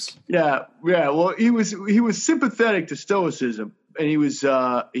sometimes. Yeah. Well, he was sympathetic to Stoicism, and he was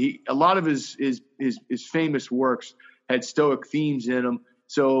a lot of his famous works had Stoic themes in them.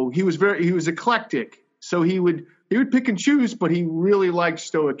 So he was eclectic. So he would pick and choose, but he really liked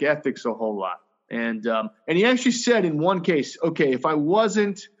Stoic ethics a whole lot. And he actually said in one case, okay, if I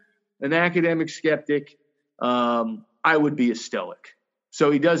wasn't an academic skeptic, I would be a Stoic. So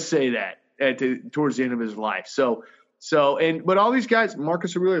he does say that towards the end of his life. But all these guys,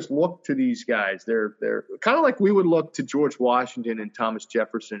 Marcus Aurelius, look to these guys. They're kind of like we would look to George Washington and Thomas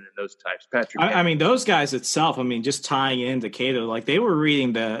Jefferson and those types. Patrick. I mean, those guys itself. I mean, just tying into Cato, like they were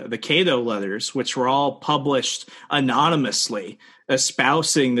reading the Cato letters, which were all published anonymously,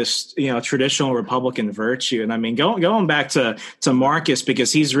 espousing this, traditional Republican virtue. And I mean, going back to Marcus,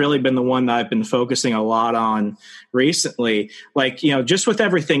 because he's really been the one that I've been focusing a lot on recently, like, just with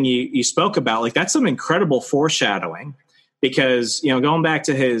everything you spoke about, like that's some incredible foreshadowing, because, going back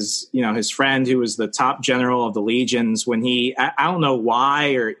to his friend who was the top general of the legions, when I don't know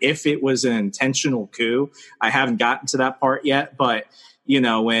why or if it was an intentional coup. I haven't gotten to that part yet, but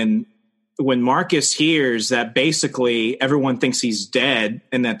when Marcus hears that basically everyone thinks he's dead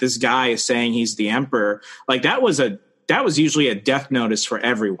and that this guy is saying he's the emperor, like that was usually a death notice for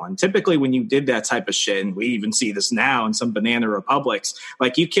everyone. Typically when you did that type of shit, and we even see this now in some banana republics,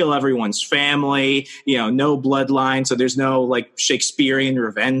 like you kill everyone's family, no bloodline. So there's no like Shakespearean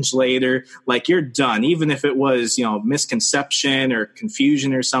revenge later, like you're done, even if it was, misconception or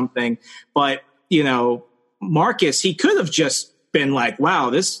confusion or something. But, Marcus, he could have just been like, wow,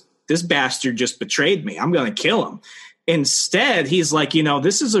 this bastard just betrayed me. I'm going to kill him. Instead, he's like,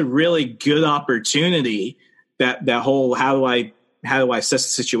 this is a really good opportunity. That whole how do I assess the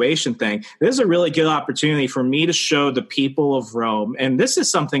situation thing. This is a really good opportunity for me to show the people of Rome, and this is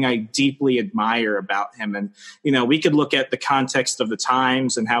something I deeply admire about him. And we could look at the context of the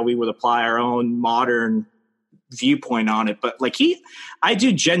times and how we would apply our own modern viewpoint on it. But like I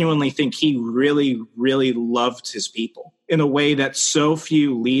do genuinely think he really, really loved his people in a way that so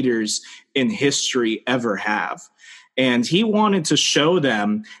few leaders in history ever have. And he wanted to show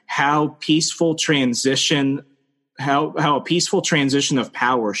them how a peaceful transition of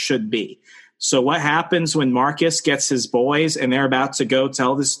power should be. So what happens when Marcus gets his boys and they're about to go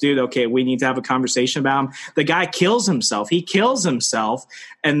tell this dude, okay, we need to have a conversation about him? The guy kills himself. He kills himself.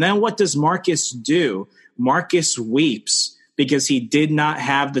 And then what does Marcus do? Marcus weeps because he did not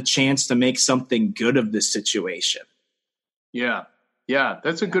have the chance to make something good of this situation. Yeah,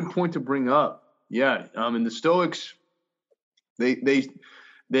 that's a good point to bring up. Yeah, and the Stoics, they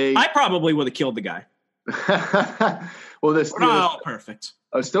I probably would have killed the guy. Well, perfect.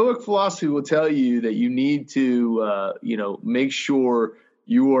 A Stoic philosophy will tell you that you need to, make sure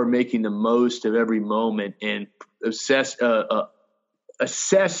you are making the most of every moment and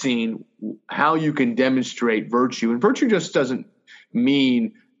assessing how you can demonstrate virtue. And virtue just doesn't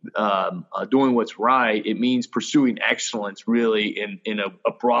mean doing what's right. It means pursuing excellence, really, in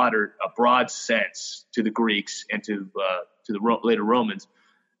a broad sense to the Greeks and to the later Romans.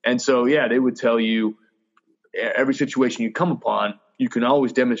 And so, yeah, they would tell you every situation you come upon, you can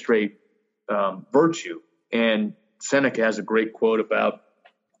always demonstrate virtue. And Seneca has a great quote about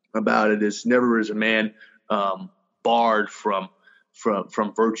it: "Is never is a man barred from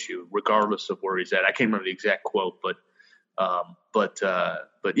virtue, regardless of where he's at." I can't remember the exact quote, but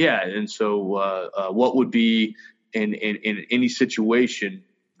yeah. And so, what would be in any situation?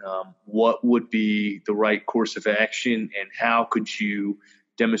 What would be the right course of action, and how could you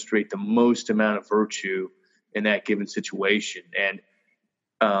demonstrate the most amount of virtue in that given situation? And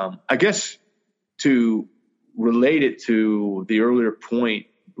I guess to relate it to the earlier point,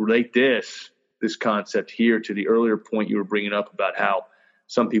 relate this concept here to the earlier point you were bringing up about how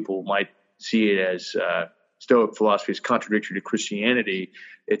some people might see it as Stoic philosophy is contradictory to Christianity.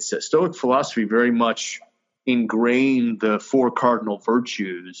 It's Stoic philosophy very much ingrained the four cardinal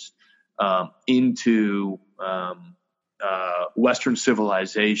virtues into Western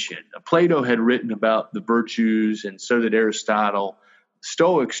civilization. Plato had written about the virtues, and so did Aristotle.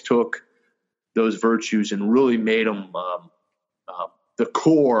 Stoics took those virtues and really made them the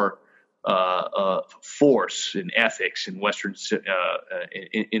core force in ethics in Western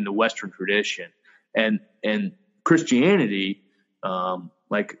in the Western tradition. And Christianity,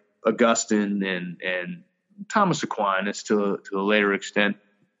 like Augustine and Thomas Aquinas to a later extent,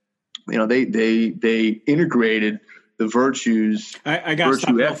 they integrated the virtues. I got to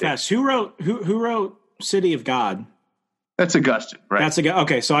stop real fast. Who wrote City of God? That's Augustine, right? That's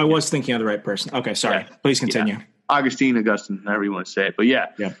okay. So I was thinking of the right person. Okay, sorry. Yeah. Please continue. Yeah. Augustine, however you want to say it, but yeah.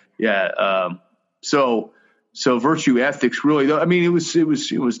 So virtue ethics, really, though. I mean, it was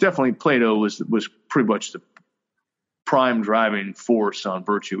definitely Plato was pretty much the prime driving force on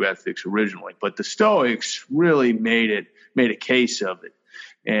virtue ethics originally, but the Stoics really made a case of it,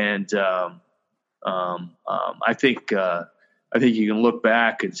 and I think you can look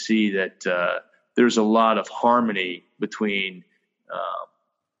back and see that there's a lot of harmony between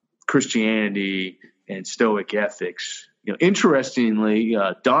Christianity and Stoic ethics. Interestingly,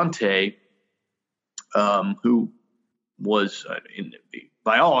 Dante, who was,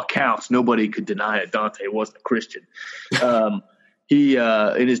 by all accounts, nobody could deny it, Dante wasn't a Christian. He,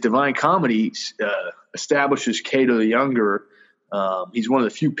 in his Divine Comedy, establishes Cato the Younger. He's one of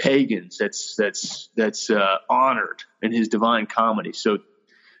the few pagans that's honored in his Divine Comedy. So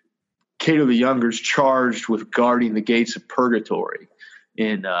Cato the Younger is charged with guarding the gates of purgatory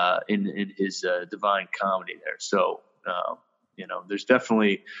in his Divine Comedy there. So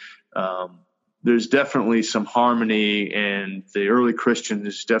there's definitely some harmony, and the early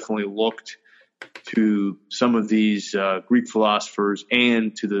Christians definitely looked to some of these Greek philosophers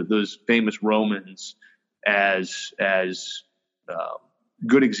and to those famous Romans as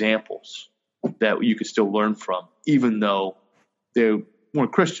good examples that you could still learn from, even though they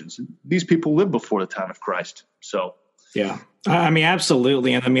weren't Christians. These people lived before the time of Christ. So, yeah, I mean,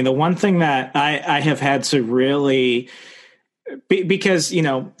 absolutely. And I mean, the one thing that I have had to really, because,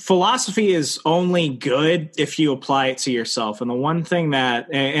 philosophy is only good if you apply it to yourself. And the one thing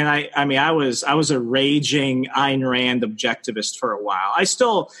that, and I was a raging Ayn Rand objectivist for a while. I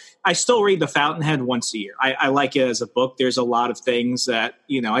still read The Fountainhead once a year. I like it as a book. There's a lot of things that,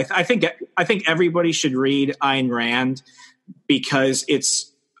 I think everybody should read Ayn Rand, because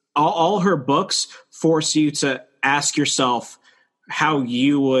it's all her books force you to ask yourself how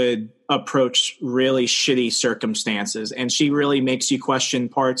you would approach really shitty circumstances. And she really makes you question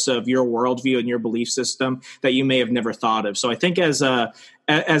parts of your worldview and your belief system that you may have never thought of. So I think as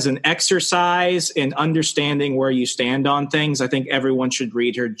an exercise in understanding where you stand on things, I think everyone should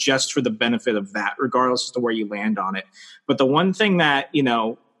read her just for the benefit of that, regardless of where you land on it. But the one thing that,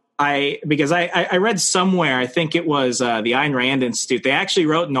 because I read somewhere, I think it was the Ayn Rand Institute, they actually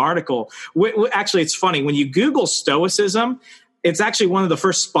wrote an article. Actually, it's funny. When you Google Stoicism, it's actually one of the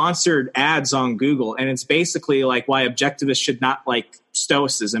first sponsored ads on Google. And it's basically like why objectivists should not like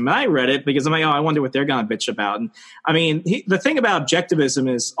Stoicism. And I read it because I'm like, I wonder what they're going to bitch about. And I mean, the thing about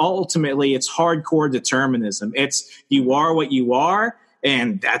objectivism is ultimately it's hardcore determinism. It's you are what you are,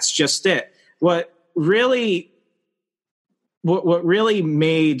 and that's just it. What really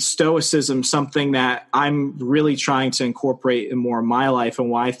made Stoicism something that I'm really trying to incorporate in more of my life, and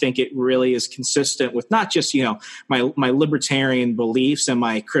why I think it really is consistent with not just, my libertarian beliefs and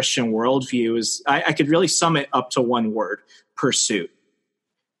my Christian worldview, is I could really sum it up to one word: pursuit.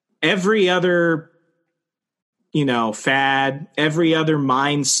 Every other, fad, every other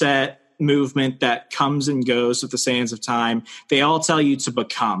mindset movement that comes and goes with the sands of time, they all tell you to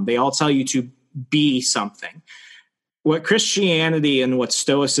become. They all tell you to be something. What Christianity and what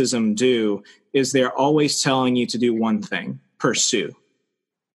Stoicism do is they're always telling you to do one thing: pursue.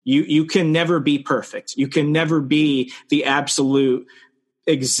 You can never be perfect. You can never be the absolute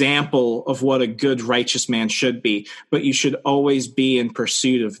example of what a good, righteous man should be, but you should always be in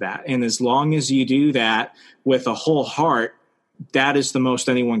pursuit of that. And as long as you do that with a whole heart, that is the most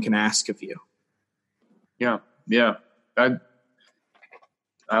anyone can ask of you. Yeah. I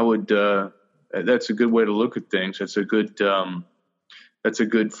would, that's a good way to look at things. That's a good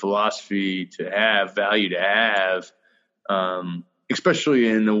philosophy to have, value to have, especially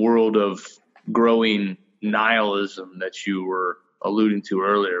in the world of growing nihilism that you were alluding to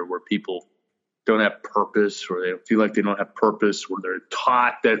earlier, where people don't have purpose, or they feel like they don't have purpose, or they're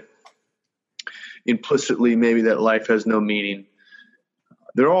taught that implicitly maybe that life has no meaning.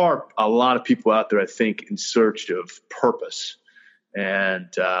 There are a lot of people out there, I think, in search of purpose. And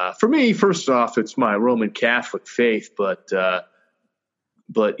for me, first off, it's my Roman Catholic faith. But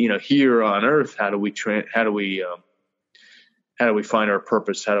here on Earth, how do we find our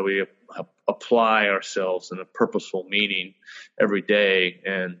purpose? How do we apply ourselves in a purposeful meaning every day?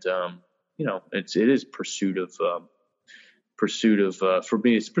 And it is pursuit of for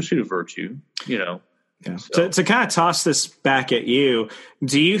me, it's pursuit of virtue. Yeah. So. To kind of toss this back at you,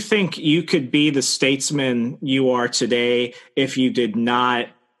 do you think you could be the statesman you are today if you did not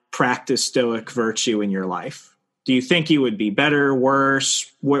practice Stoic virtue in your life? Do you think you would be better,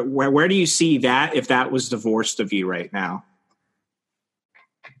 worse? Where do you see that if that was divorced of you right now?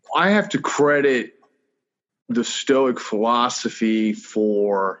 I have to credit the Stoic philosophy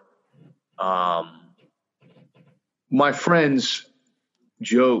for my friends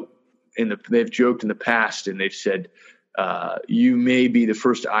they've joked in the past, and they've said, you may be the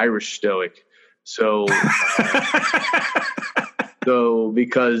first Irish Stoic. So,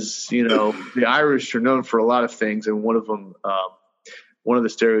 because, the Irish are known for a lot of things, and one of them, one of the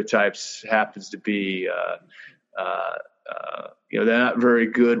stereotypes happens to be, they're not very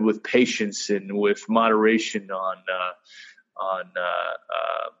good with patience and with moderation on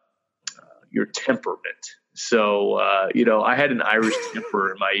your temperament. So, I had an Irish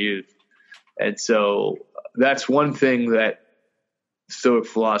temper in my youth. And so that's one thing that Stoic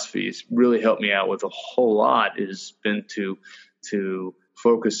philosophy has really helped me out with a whole lot, has been to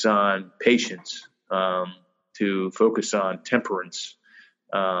focus on patience, to focus on temperance,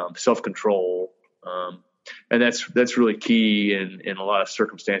 self-control. And that's really key in a lot of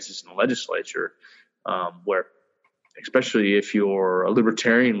circumstances in the legislature, where, especially if you're a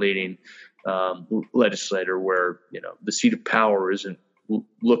libertarian leading legislator, where the seat of power isn't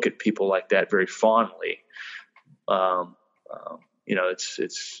look at people like that very fondly.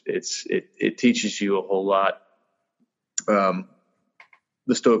 It teaches you a whole lot.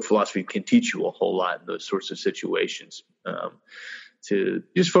 The Stoic philosophy can teach you a whole lot in those sorts of situations. To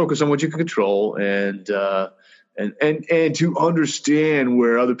just focus on what you can control and to understand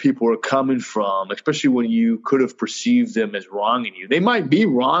where other people are coming from, especially when you could have perceived them as wronging you. They might be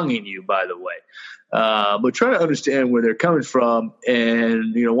wronging you, by the way, but try to understand where they're coming from.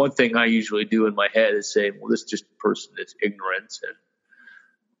 And, one thing I usually do in my head is say, well, this is just a person that's ignorant and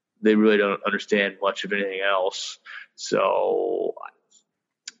they really don't understand much of anything else. So,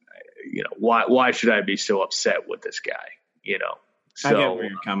 why should I be so upset with this guy? So, I get where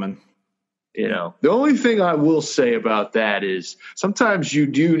you're coming. The only thing I will say about that is sometimes you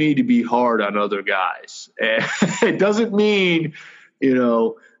do need to be hard on other guys. And it doesn't mean,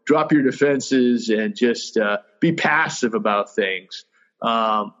 drop your defenses and just be passive about things.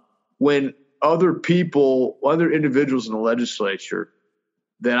 When other individuals in the legislature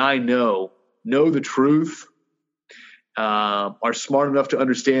that I know the truth, are smart enough to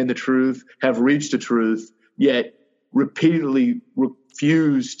understand the truth, have reached the truth, yet repeatedly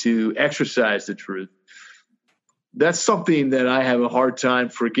refuse to exercise the truth. That's something that I have a hard time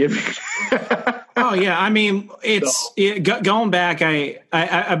forgiving. Oh yeah, I mean, going back.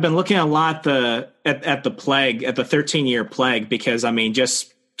 I've been looking a lot at the plague, at the 13-year plague, because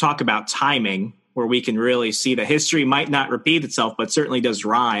just talk about timing, where we can really see that history might not repeat itself, but certainly does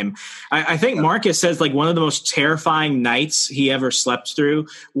rhyme. I think Marcus says one of the most terrifying nights he ever slept through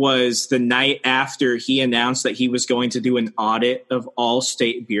was the night after he announced that he was going to do an audit of all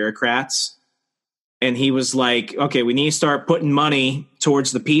state bureaucrats. And he was like, okay, we need to start putting money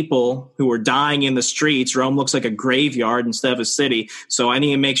towards the people who are dying in the streets. Rome looks like a graveyard instead of a city. So I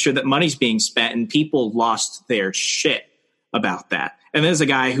need to make sure that money's being spent, and people lost their shit about that. And there's a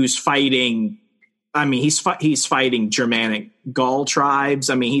guy who's fighting, he's fighting Germanic Gaul tribes.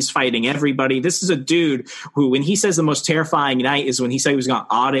 He's fighting everybody. This is a dude who, when he says the most terrifying night is when he said he was going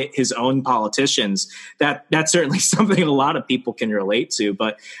to audit his own politicians. That's certainly something a lot of people can relate to.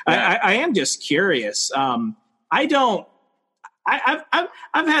 But yeah. I am just curious. I've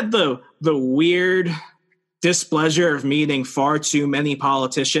had the weird displeasure of meeting far too many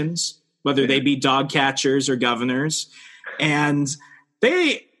politicians, whether they be dog catchers or governors, and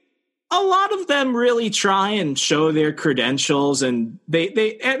a lot of them really try and show their credentials, and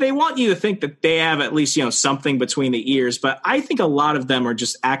they want you to think that they have at least, something between the ears. But I think a lot of them are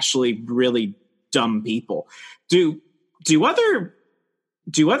just actually really dumb people. Do other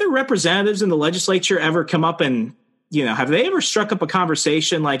representatives in the legislature ever come up and, have they ever struck up a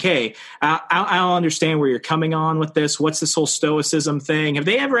conversation like, hey, I don't understand where you're coming on with this. What's this whole stoicism thing? Have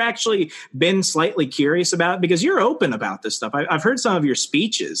they ever actually been slightly curious about it? Because you're open about this stuff. I've heard some of your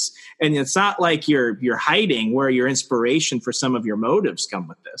speeches, and it's not like you're hiding where your inspiration for some of your motives come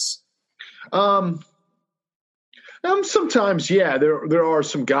with this. Sometimes, yeah, there are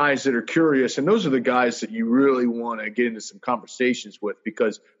some guys that are curious, and those are the guys that you really want to get into some conversations with,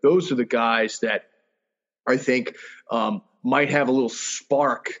 because those are the guys that I think might have a little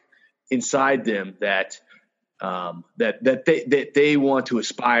spark inside them that they want to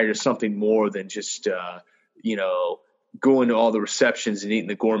aspire to something more than just going to all the receptions and eating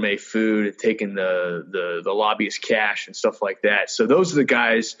the gourmet food and taking the lobbyist cash and stuff like that. So those are the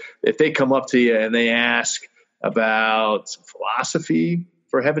guys, if they come up to you and they ask about some philosophy,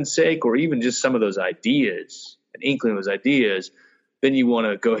 for heaven's sake, or even just some of those ideas, inkling of his ideas, then you want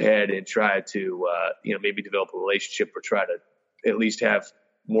to go ahead and try to, maybe develop a relationship or try to at least have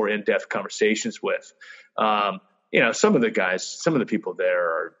more in-depth conversations with. Some of the guys, some of the people there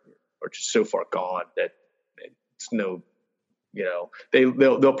are just so far gone that it's no,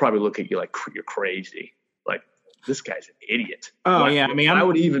 they'll probably look at you like you're crazy. Like, this guy's an idiot. Oh, yeah. I mean, I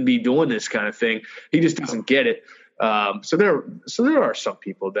would even be doing this kind of thing. He just doesn't get it. So there are some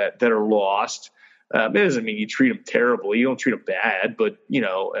people that are lost. It doesn't mean you treat them terribly. You don't treat them bad, but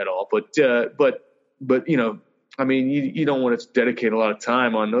at all. But I mean, you don't want to dedicate a lot of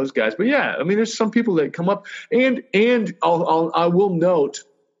time on those guys. But yeah, I mean, there's some people that come up, and I will note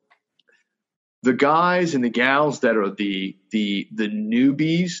the guys and the gals that are the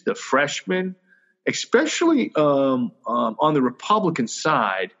newbies, the freshmen, especially on the Republican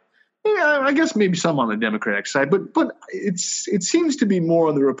side. Yeah, I guess maybe some on the Democratic side, but it seems to be more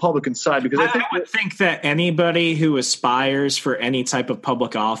on the Republican side, because I would think that anybody who aspires for any type of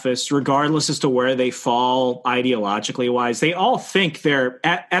public office, regardless as to where they fall ideologically wise, they all think they're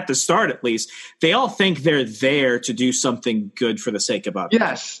at the start, at least, they all think they're there to do something good for the sake of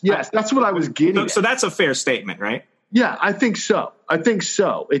others. Yes, that's what I was getting at. So that's a fair statement, right? Yeah, I think so.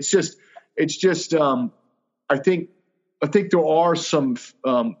 It's just I think there are some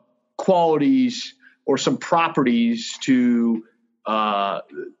qualities or some properties to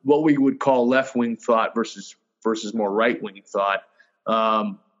what we would call left-wing thought versus more right-wing thought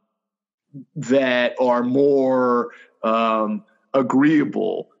that are more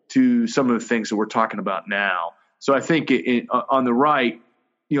agreeable to some of the things that we're talking about now. So I think on the right,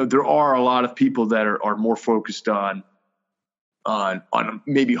 there are a lot of people that are more focused on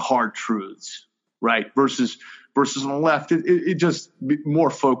maybe hard truths, right? Versus on the left, it just more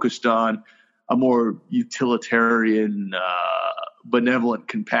focused on a more utilitarian, benevolent,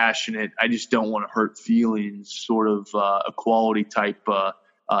 compassionate, I just don't want to hurt feelings sort of equality type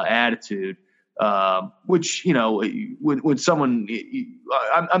attitude. Which, when someone,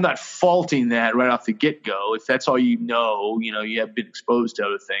 I'm not faulting that right off the get-go. If that's all you have been exposed to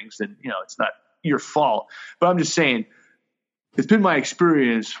other things, then, it's not your fault. But I'm just saying, it's been my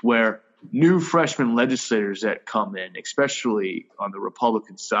experience where new freshman legislators that come in, especially on the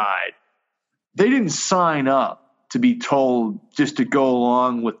Republican side, they didn't sign up to be told just to go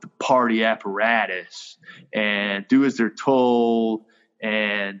along with the party apparatus and do as they're told.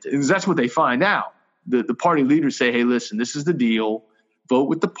 And that's what they find out. The party leaders say, hey, listen, this is the deal. Vote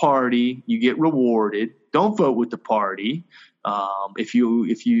with the party. You get rewarded. Don't vote with the party. If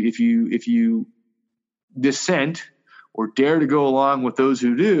you dissent or dare to go along with those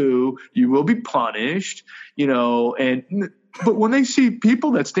who do, you will be punished, but when they see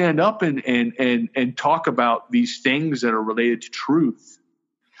people that stand up and talk about these things that are related to truth,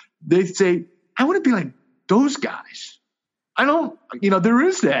 they say, I want to be like those guys. I don't, there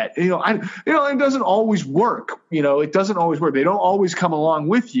is that, it doesn't always work. It doesn't always work. They don't always come along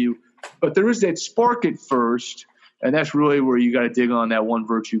with you, but there is that spark at first. And that's really where you got to dig on that one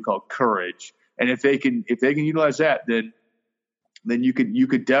virtue called courage. And if they can utilize that, then you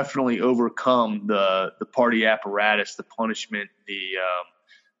could definitely overcome the party apparatus, the punishment,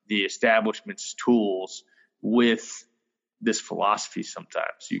 the establishment's tools with this philosophy.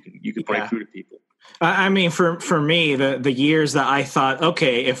 Sometimes you can break through to people. I mean, for me, the years that I thought,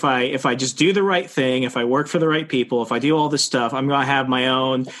 okay, if I just do the right thing, if I work for the right people, if I do all this stuff, I'm going to have my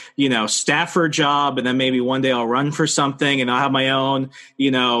own, staffer job, and then maybe one day I'll run for something, and I'll have my own,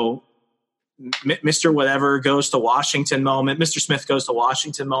 Mr. Whatever goes to Washington moment, Mr. Smith goes to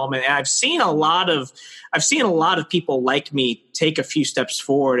Washington moment. And I've seen a lot of people like me take a few steps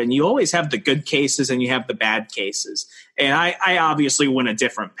forward, and you always have the good cases and you have the bad cases. And I obviously went a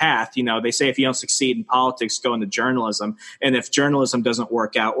different path. They say if you don't succeed in politics, go into journalism. And if journalism doesn't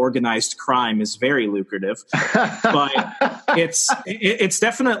work out, organized crime is very lucrative. But it's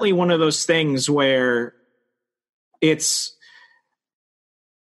definitely one of those things where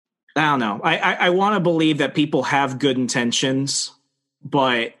I don't know. I want to believe that people have good intentions,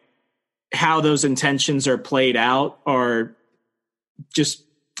 but how those intentions are played out are just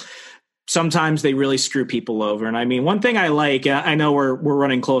sometimes they really screw people over. And I mean, one thing I like, I know we're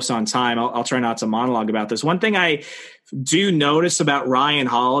running close on time. I'll try not to monologue about this. One thing I do notice about Ryan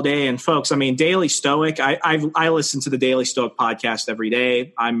Holiday, and folks, I mean, Daily Stoic, I listen to the Daily Stoic podcast every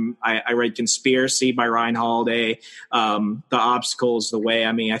day. I read Conspiracy by Ryan Holiday. The Obstacle is the Way.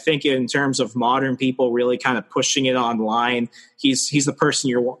 I mean, I think in terms of modern people really kind of pushing it online, he's the person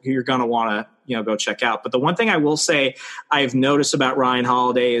you're going to want to, go check out. But the one thing I will say I've noticed about Ryan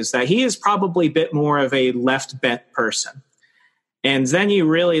Holiday is that he is probably a bit more of a left bent person. And then you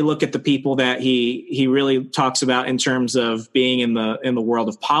really look at the people that he really talks about in terms of being in the world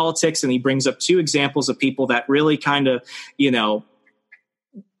of politics. And he brings up two examples of people that really kind of,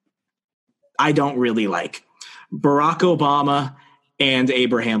 I don't really like: Barack Obama and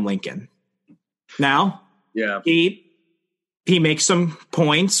Abraham Lincoln. Now, he makes some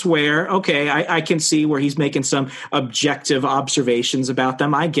points where, okay, I can see where he's making some objective observations about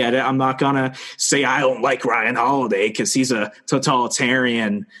them. I get it. I'm not going to say I don't like Ryan Holiday because he's a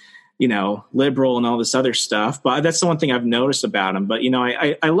totalitarian, liberal and all this other stuff. But that's the one thing I've noticed about him. But,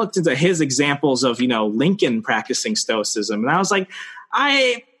 I looked into his examples of, Lincoln practicing Stoicism. And I was like,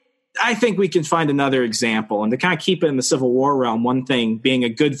 I think we can find another example. And to kind of keep it in the Civil War realm, one thing, being a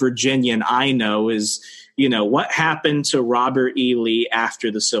good Virginian, I know is, what happened to Robert E. Lee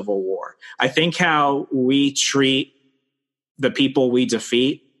after the Civil War. I think how we treat the people we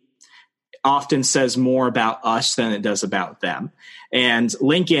defeat often says more about us than it does about them. And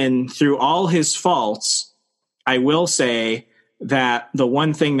Lincoln, through all his faults, I will say that the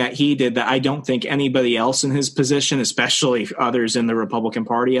one thing that he did that I don't think anybody else in his position, especially others in the Republican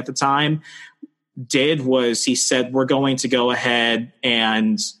Party at the time, did was he said, we're going to go ahead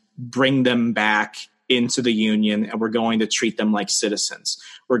and bring them back into the Union, and we're going to treat them like citizens.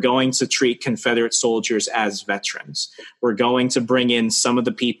 We're going to treat Confederate soldiers as veterans. We're going to bring in some of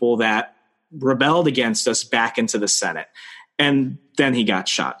the people that rebelled against us back into the Senate. And then he got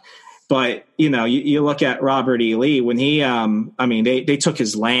shot. But, you look at Robert E. Lee when he, they took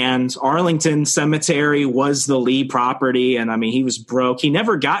his land. Arlington Cemetery was the Lee property. And he was broke. He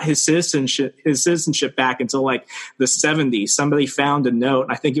never got his citizenship back until like the 70s. Somebody found a note.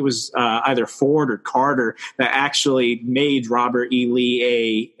 I think it was either Ford or Carter that actually made Robert E.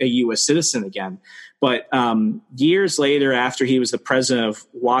 Lee a U.S. citizen again. But years later, after he was the president of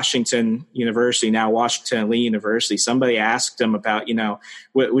Washington University, now Washington and Lee University, somebody asked him about,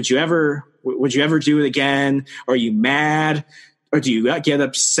 would you ever do it again? Are you mad? Or do you get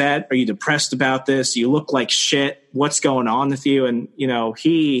upset? Are you depressed about this? You look like shit. What's going on with you? And,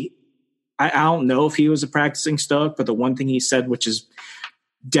 I don't know if he was a practicing Stoic, but the one thing he said, which is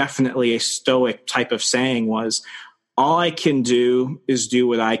definitely a Stoic type of saying, was, all I can do is do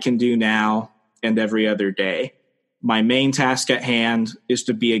what I can do now and every other day. My main task at hand is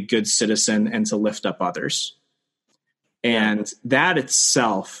to be a good citizen and to lift up others. And that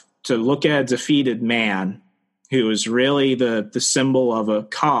itself, to look at a defeated man who is really the symbol of a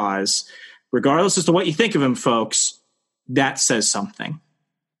cause, regardless as to what you think of him, folks, that says something.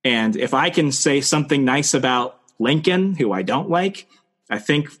 And if I can say something nice about Lincoln, who I don't like, I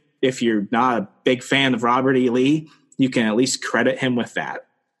think if you're not a big fan of Robert E. Lee, you can at least credit him with that.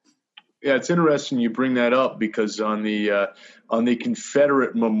 Yeah, it's interesting you bring that up because on the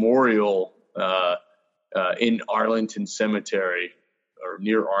Confederate memorial in Arlington Cemetery, or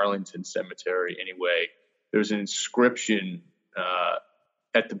near Arlington Cemetery anyway, there's an inscription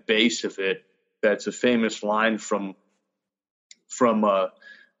at the base of it that's a famous line from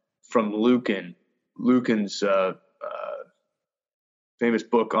Lucan's famous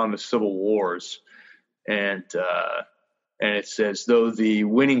book on the Civil Wars, and it says, though the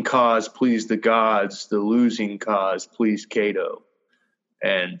winning cause pleased the gods, the losing cause pleased Cato.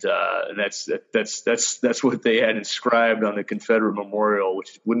 And that's what they had inscribed on the Confederate memorial,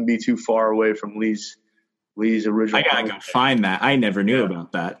 which wouldn't be too far away from Lee's original. I gotta go find that. I never knew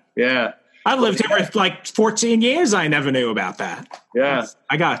about that. Yeah. I've lived here for like 14 years. I never knew about that. Yeah.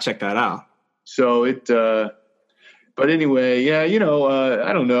 I gotta check that out. So but anyway, yeah,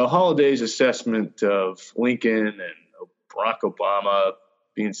 I don't know. Holiday's assessment of Lincoln and Barack Obama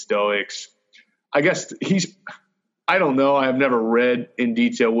being Stoics, I guess I don't know. I've never read in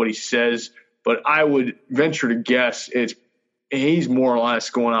detail what he says, but I would venture to guess he's more or less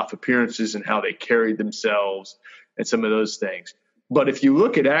going off appearances and how they carried themselves and some of those things. But if you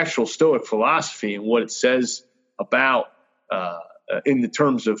look at actual Stoic philosophy and what it says about in the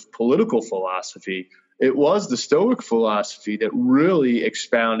terms of political philosophy, it was the Stoic philosophy that really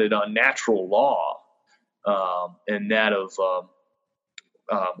expounded on natural law. And that of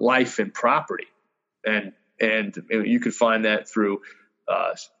life and property, and you can find that through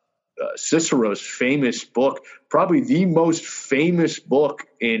Cicero's famous book, probably the most famous book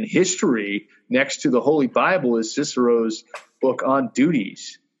in history, next to the Holy Bible, is Cicero's book on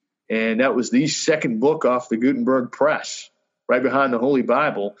duties, and that was the second book off the Gutenberg press, right behind the Holy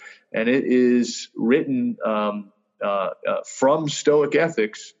Bible, and it is written from Stoic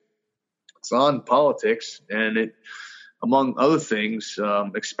ethics. It's on politics, and it, among other things,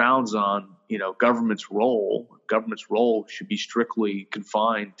 expounds on, government's role. Government's role should be strictly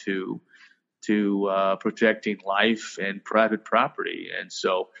confined to to protecting life and private property. And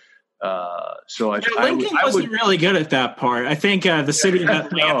so Lincoln wasn't really good at that part. I think the city of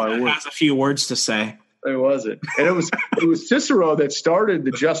Atlanta has a few words to say. It wasn't, and it was Cicero that started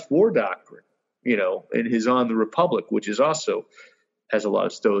the just war doctrine, in his On the Republic, which is also has a lot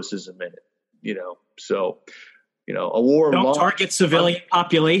of stoicism in it, So, a war don't target civilian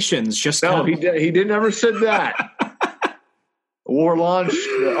populations. Just no, he didn't ever said that. A war launched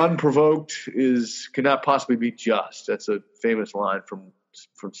unprovoked cannot possibly be just. That's a famous line from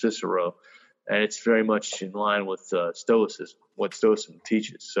Cicero, and it's very much in line with Stoicism, what Stoicism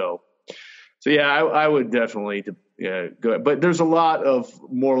teaches. So yeah, I would definitely go. But there's a lot of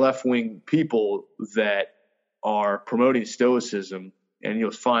more left-wing people that are promoting Stoicism, and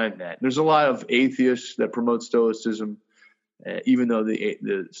you'll find that there's a lot of atheists that promote Stoicism, even though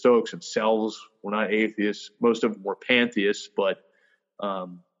the Stoics themselves were not atheists. Most of them were pantheists, but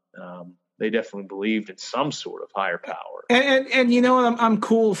they definitely believed in some sort of higher power. And you know what? I'm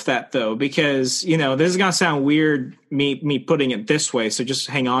cool with that, though, because, this is going to sound weird, me putting it this way. So just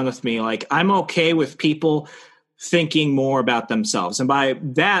hang on with me. Like, I'm okay with people thinking more about themselves. And by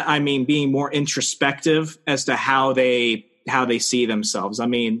that, I mean being more introspective as to how they see themselves. I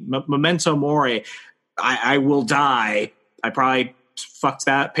mean, memento mori, I will die. I probably fucked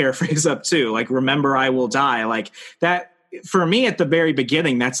that paraphrase up too. Like, remember, I will die. Like that. For me at the very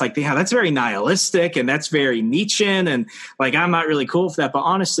beginning, that's like, yeah, that's very nihilistic and that's very Nietzschean. And like, I'm not really cool with that. But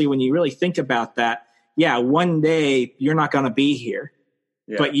honestly, when you really think about that, yeah, one day you're not going to be here,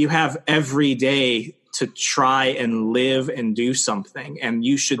 but you have every day to try and live and do something. And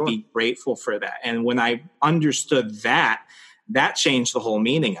you should be grateful for that. And when I understood that changed the whole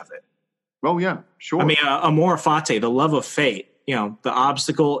meaning of it. Oh yeah, sure. I mean, amor fati, the love of fate. The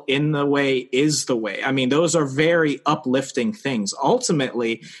obstacle in the way is the way. I mean, those are very uplifting things.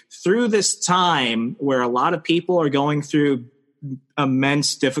 Ultimately, through this time where a lot of people are going through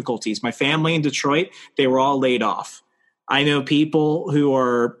immense difficulties, my family in Detroit, they were all laid off. I know people who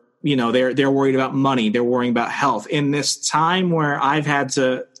are, they're worried about money. They're worrying about health. In this time where I've had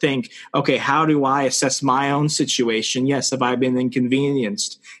to think, okay, how do I assess my own situation? Yes. Have I been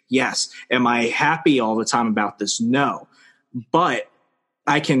inconvenienced? Yes. Am I happy all the time about this? No. But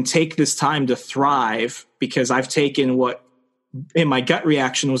I can take this time to thrive because I've taken what in my gut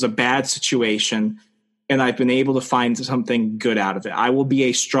reaction was a bad situation and I've been able to find something good out of it. I will be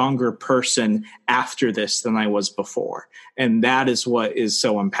a stronger person after this than I was before. And that is what is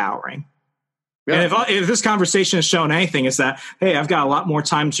so empowering. Yeah. And if this conversation has shown anything, it's that, hey, I've got a lot more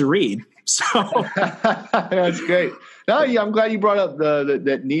time to read. So that's great. No, yeah, I'm glad you brought up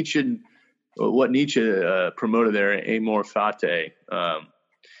that Nietzsche. What Nietzsche promoted there, amor fati. I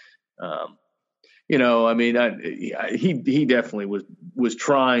mean, he definitely was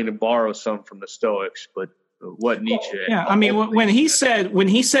trying to borrow some from the Stoics, but what Nietzsche. Yeah, I mean, when he said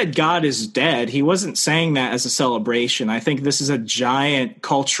God is dead, he wasn't saying that as a celebration. I think this is a giant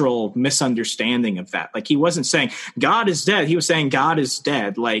cultural misunderstanding of that. Like, he wasn't saying God is dead. He was saying God is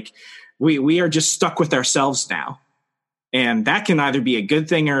dead. Like, we are just stuck with ourselves now. And that can either be a good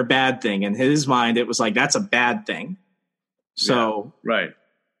thing or a bad thing. In his mind, it was like, that's a bad thing. So, yeah, right.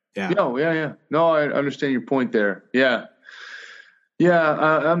 Yeah. Yeah. No, I understand your point there. Yeah.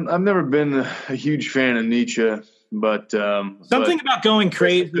 Yeah. I've never been a huge fan of Nietzsche, but something about going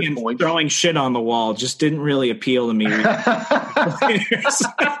crazy and throwing shit on the wall just didn't really appeal to me. But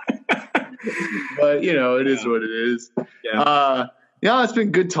it is what it is. Yeah. Yeah, it's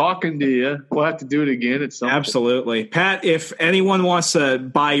been good talking to you. We'll have to do it again at some point. Absolutely. Pat, if anyone wants to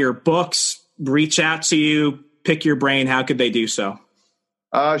buy your books, reach out to you, pick your brain, how could they do so?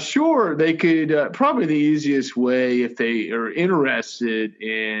 Sure. They could probably the easiest way, if they are interested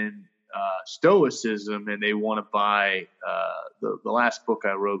in Stoicism and they want to buy the last book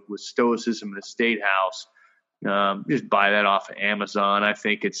I wrote was Stoicism in the State House. Just buy that off of Amazon. I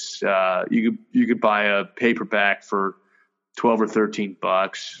think it's you could buy a paperback for $12 or $13.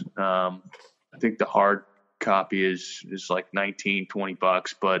 I think the hard copy is like $19,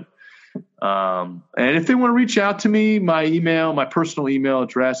 $20, but and if they want to reach out to me, my personal email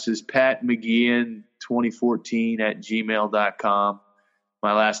address is patmcgeehan2014@gmail.com.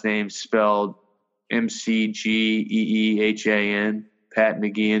 My last name's spelled McGeehan,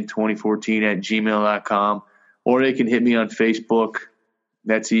 patmcgeehan2014@gmail.com, or they can hit me on Facebook.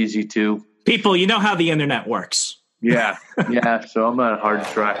 That's easy too. People, you know how the internet works. Yeah. So I'm not hard to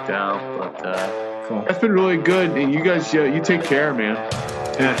track down, but cool. That's been really good. And you guys, you take care, man.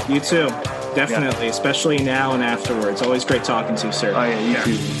 Yeah, you too. Definitely, especially now and afterwards. Always great talking to you, sir. Oh, yeah,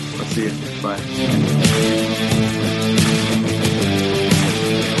 you too. I'll see you. Bye.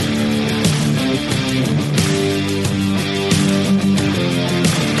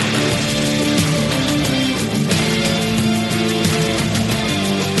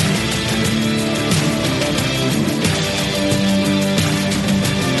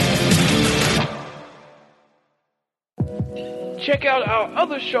 Check out our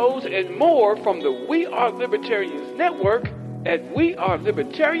other shows and more from the We Are Libertarians Network at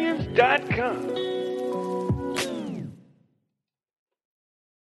wearelibertarians.com.